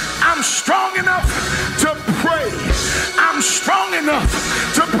enough. I'm strong enough to pray. I'm strong enough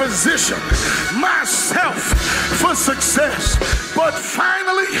to position myself for success. But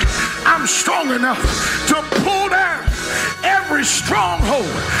finally, I'm strong enough to pull down every stronghold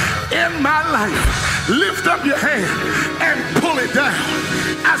in my life. Lift up your hand and pull it down.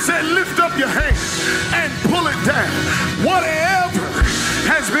 I said lift up your hand and pull it down. Whatever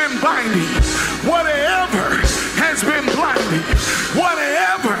has been binding, whatever has been blinding,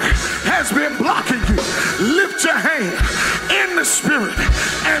 whatever has been blocking you, lift your hand in the spirit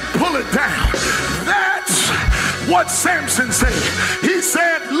and pull it down. That's what Samson said. He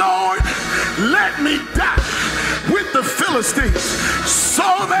said, Lord, let me die with the Philistines, so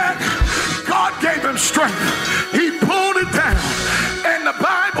that God gave him strength. He pulled it down, and the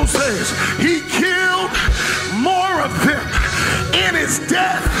Bible says he killed more of them in his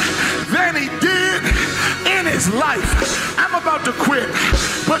death than he did in his life. I'm about to quit,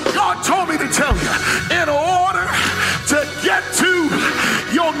 but God told me to tell you, in order to get to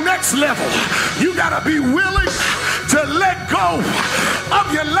your next level, you gotta be willing to let go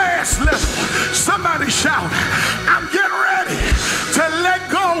of your last level. Somebody shout, I'm getting ready to let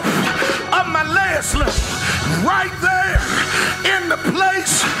go of my last level. Right there in the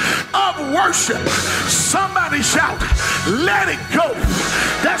place of worship. Somebody shout, let it go.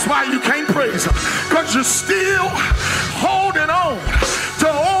 That's why you can't praise him, because you're still holding on to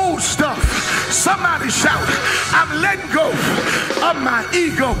old stuff. Somebody shout, I'm letting go of my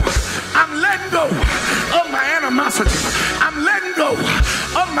ego. I'm letting go of my animosity. I'm letting go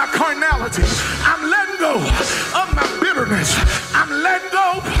of my carnality. I'm letting go of my bitterness. I'm letting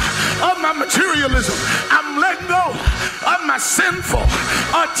go of my materialism. I'm letting go of my sinful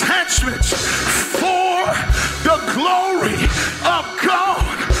attachments for the glory of God.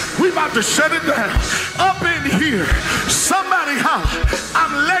 We about to shut it down. Up in here, somebody holler,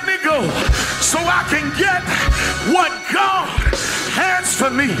 I'm letting it go so I can get what God has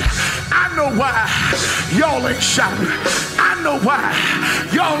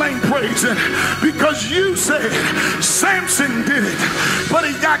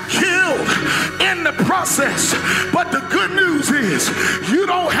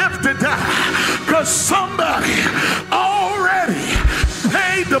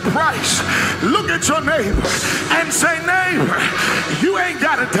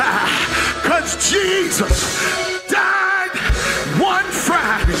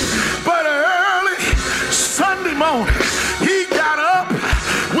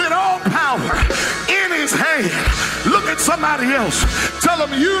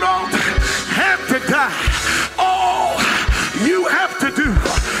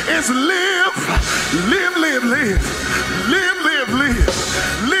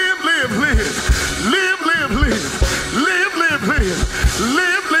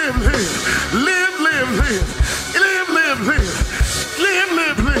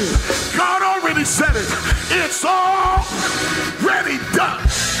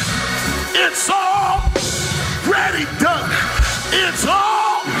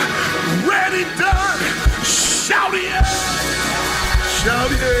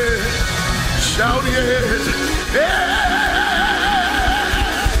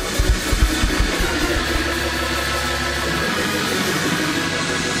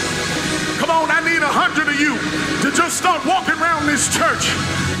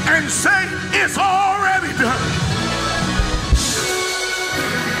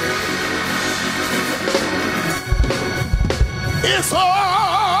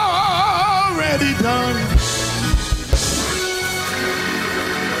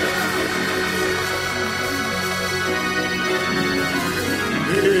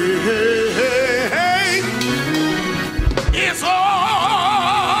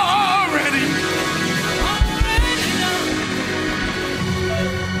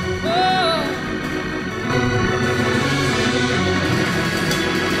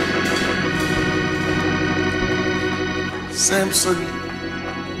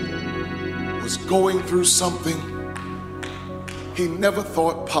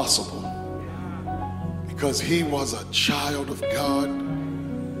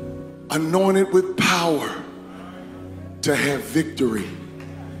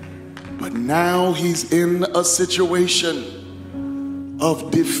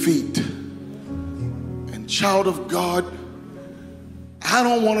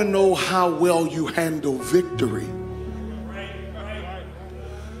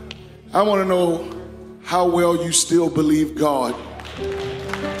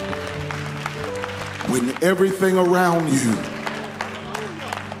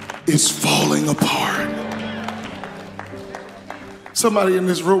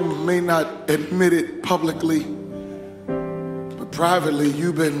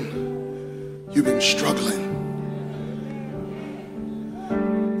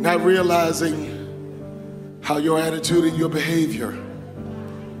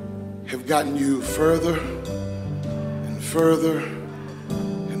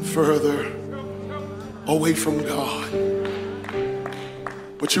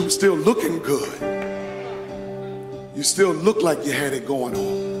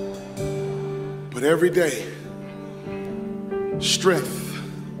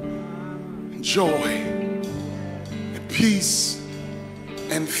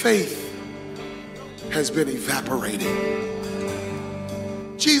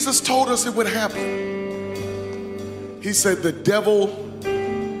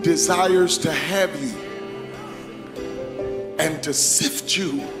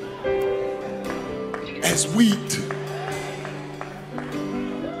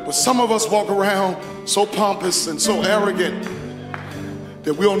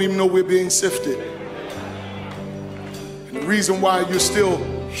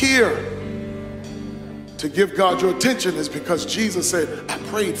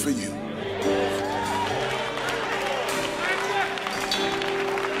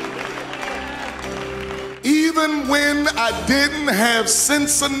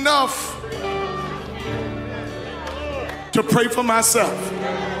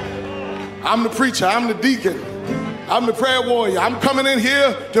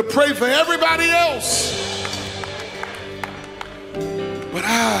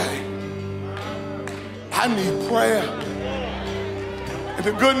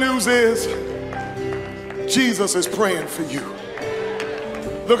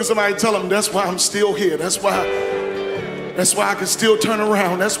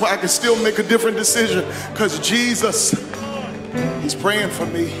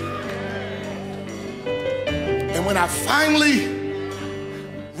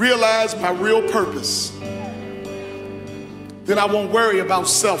realize my real purpose, then I won't worry about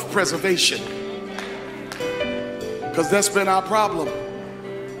self-preservation. Because that's been our problem.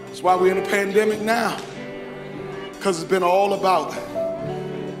 That's why we're in a pandemic now. Because it's been all about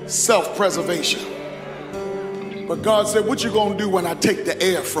self-preservation. But God said, what you gonna do when I take the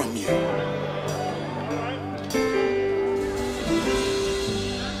air from you?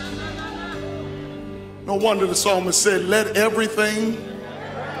 No wonder the psalmist said, let everything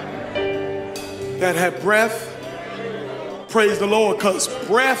that have breath praise the Lord, because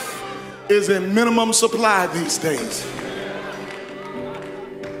breath is in minimum supply these days.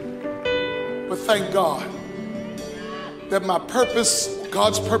 But thank God that my purpose,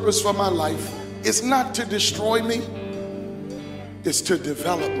 God's purpose for my life, is not to destroy me, it's to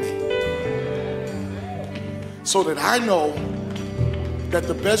develop me. So that I know that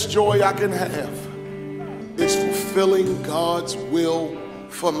the best joy I can have is fulfilling God's will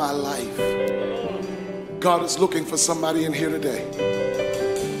for my life. God is looking for somebody in here today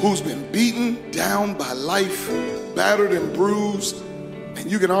who's been beaten down by life, battered and bruised,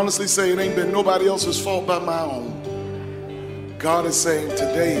 and you can honestly say it ain't been nobody else's fault but my own. God is saying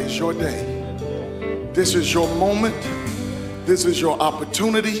today is your day. This is your moment. This is your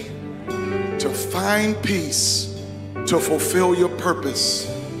opportunity to find peace, to fulfill your purpose,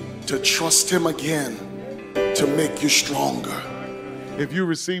 to trust Him again, to make you stronger. If you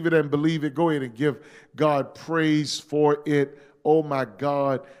receive it and believe it, go ahead and give God praise for it. Oh my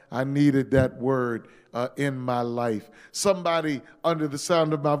God, I needed that word in my life. Somebody under the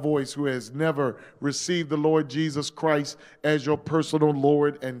sound of my voice who has never received the Lord Jesus Christ as your personal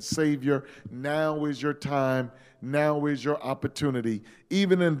Lord and Savior, now is your time. Now is your opportunity.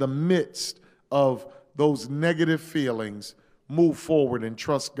 Even in the midst of those negative feelings, move forward and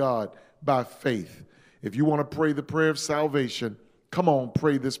trust God by faith. If you want to pray the prayer of salvation, come on,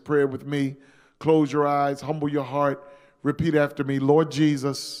 pray this prayer with me. Close your eyes, humble your heart, repeat after me. Lord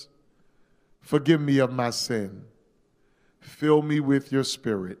Jesus, forgive me of my sin. Fill me with your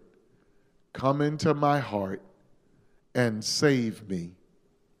Spirit. Come into my heart and save me.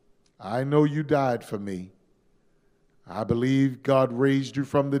 I know you died for me. I believe God raised you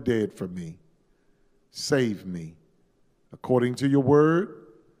from the dead for me. Save me according to your word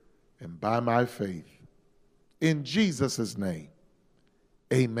and by my faith. In Jesus' name,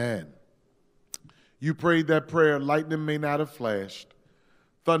 amen. You prayed that prayer. Lightning may not have flashed.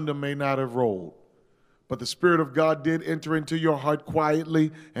 Thunder may not have rolled. But the Spirit of God did enter into your heart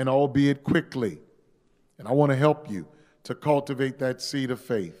quietly and albeit quickly. And I want to help you to cultivate that seed of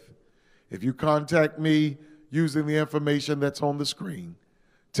faith. If you contact me using the information that's on the screen,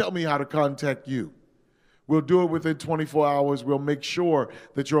 tell me how to contact you. We'll do it within 24 hours. We'll make sure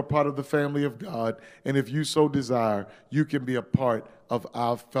that you're a part of the family of God. And if you so desire, you can be a part of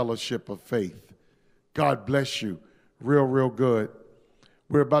our fellowship of faith. God bless you. Real, real good.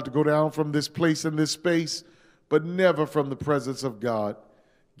 We're about to go down from this place and this space, but never from the presence of God.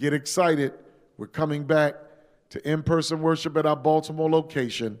 Get excited. We're coming back to in-person worship at our Baltimore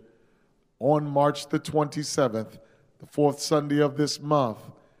location on March the 27th, the fourth Sunday of this month,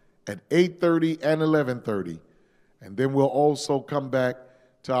 at 8:30 and 11:30. And then we'll also come back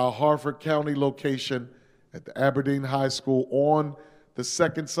to our Harford County location at the Aberdeen High School on the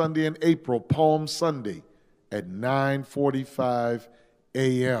second Sunday in April, Palm Sunday, at 9:45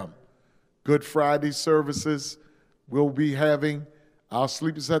 a.m. Good Friday services. We'll be having our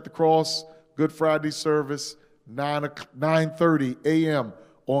Sleepers at the Cross Good Friday service, 9:30 a.m.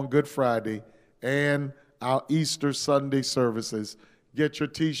 on Good Friday, and our Easter Sunday services. Get your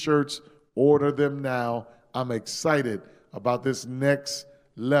T-shirts, order them now. I'm excited about this next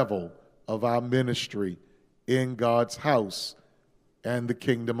level of our ministry in God's house and the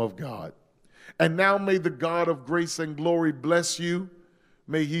kingdom of God. And now may the God of grace and glory bless you.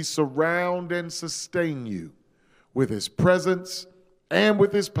 May he surround and sustain you with his presence and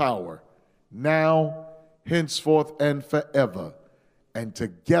with his power, now, henceforth, and forever. And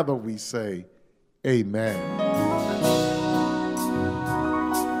together we say, amen.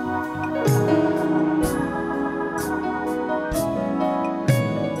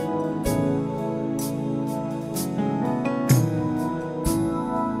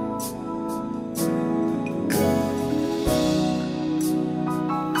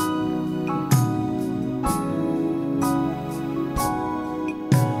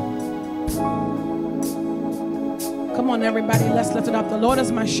 Everybody, let's lift it up. The Lord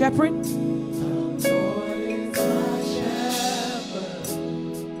is my shepherd.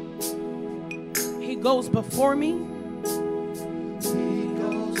 He goes before me.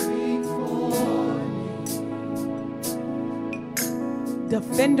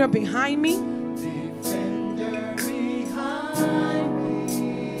 defender behind me.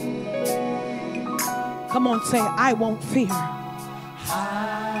 Come on, say, I won't fear.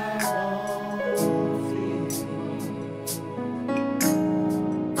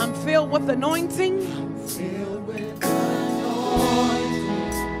 I'm filled with anointing.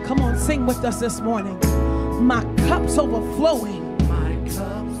 Come on, sing with us this morning. My cup's overflowing.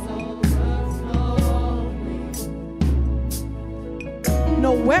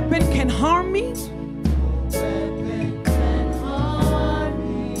 No weapon can harm me.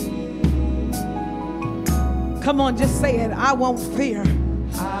 Come on, just say it. I won't fear.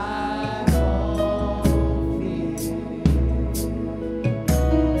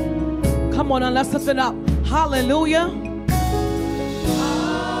 Come on, and let's lift it up. Hallelujah.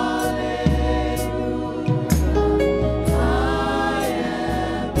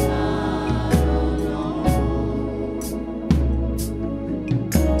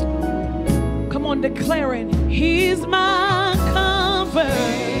 Come on, declaring, He's my comfort.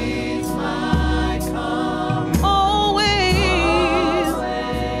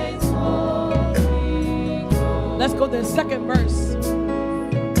 Let's go to the second verse.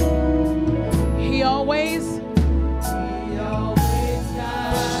 He always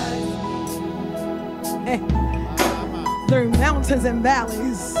guides me through mountains and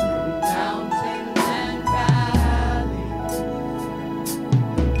valleys.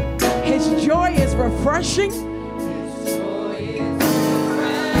 His joy is refreshing.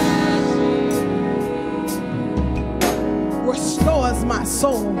 Restores my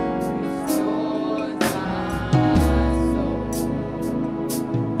soul.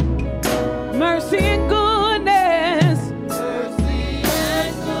 Mercy and goodness. Mercy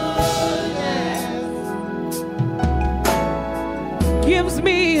and goodness. Gives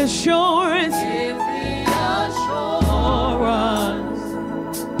me assurance.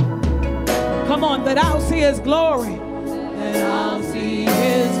 Come on, that I'll see His glory. That I'll see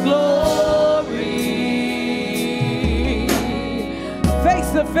His glory. Face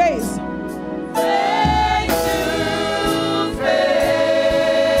to face.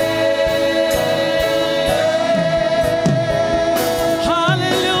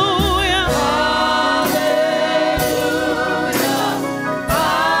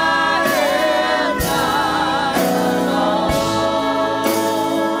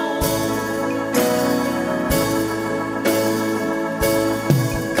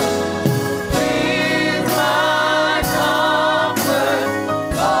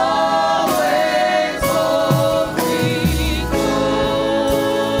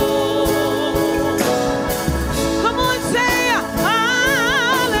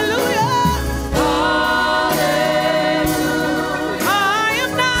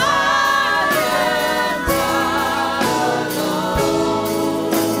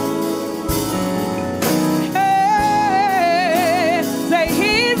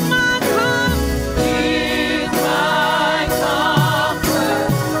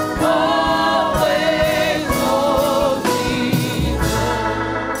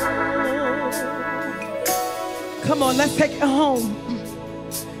 Let's take it home.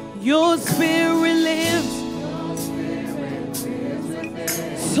 Your spirit lives.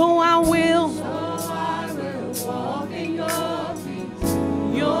 So I will walk in your peace.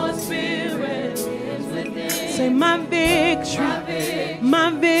 Your spirit lives within. Say my victory.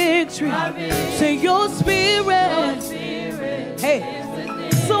 My victory. Say your spirit. Hey.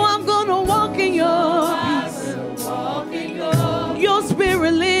 So I'm gonna walk in your peace. Your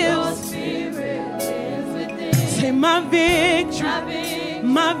spirit lives. Say my victory,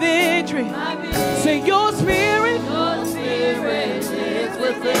 my victory. Say your spirit lives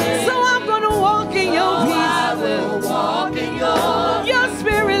within. So I'm gonna walk in your peace. I will walk in your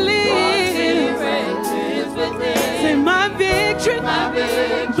spirit lives within. Say my victory, my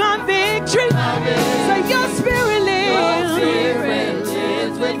victory. Say your spirit lives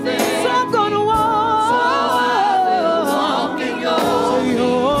within. So I'm gonna walk. So I will walk in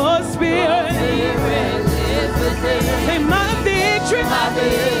your spirit. Say my victory,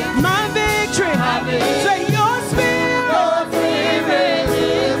 my victory. Say your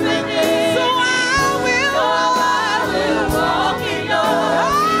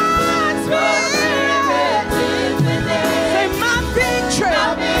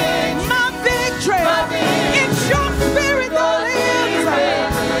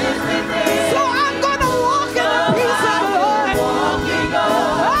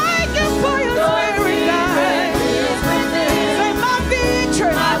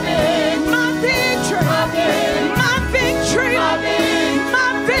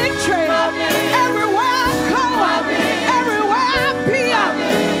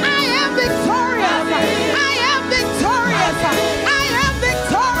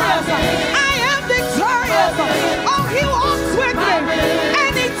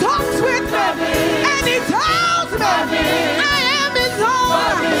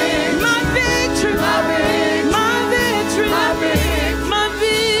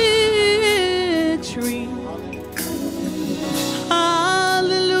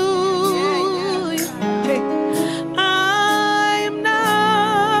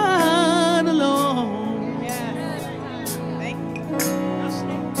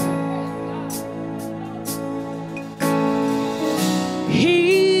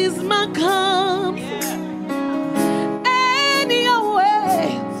my comfort, and your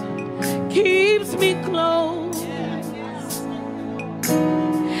ways keeps me close.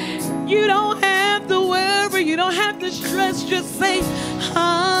 You don't have to worry, you don't have to stress, just say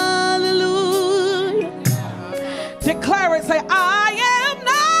hallelujah. Declare it, say, I am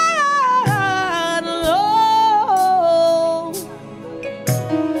not alone.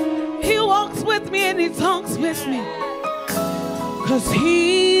 He walks with me and he talks with me, 'cause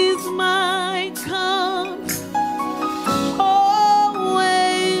he's my comfort,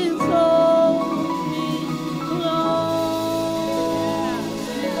 always hold me close.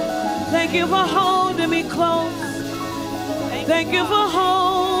 Thank you for holding me close. Thank you for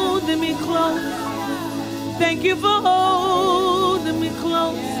holding me close. Thank you for holding me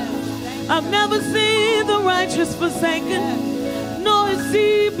close. I've never seen the righteous forsaken, nor is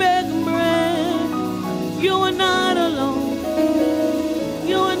he begging bread. You are not alone.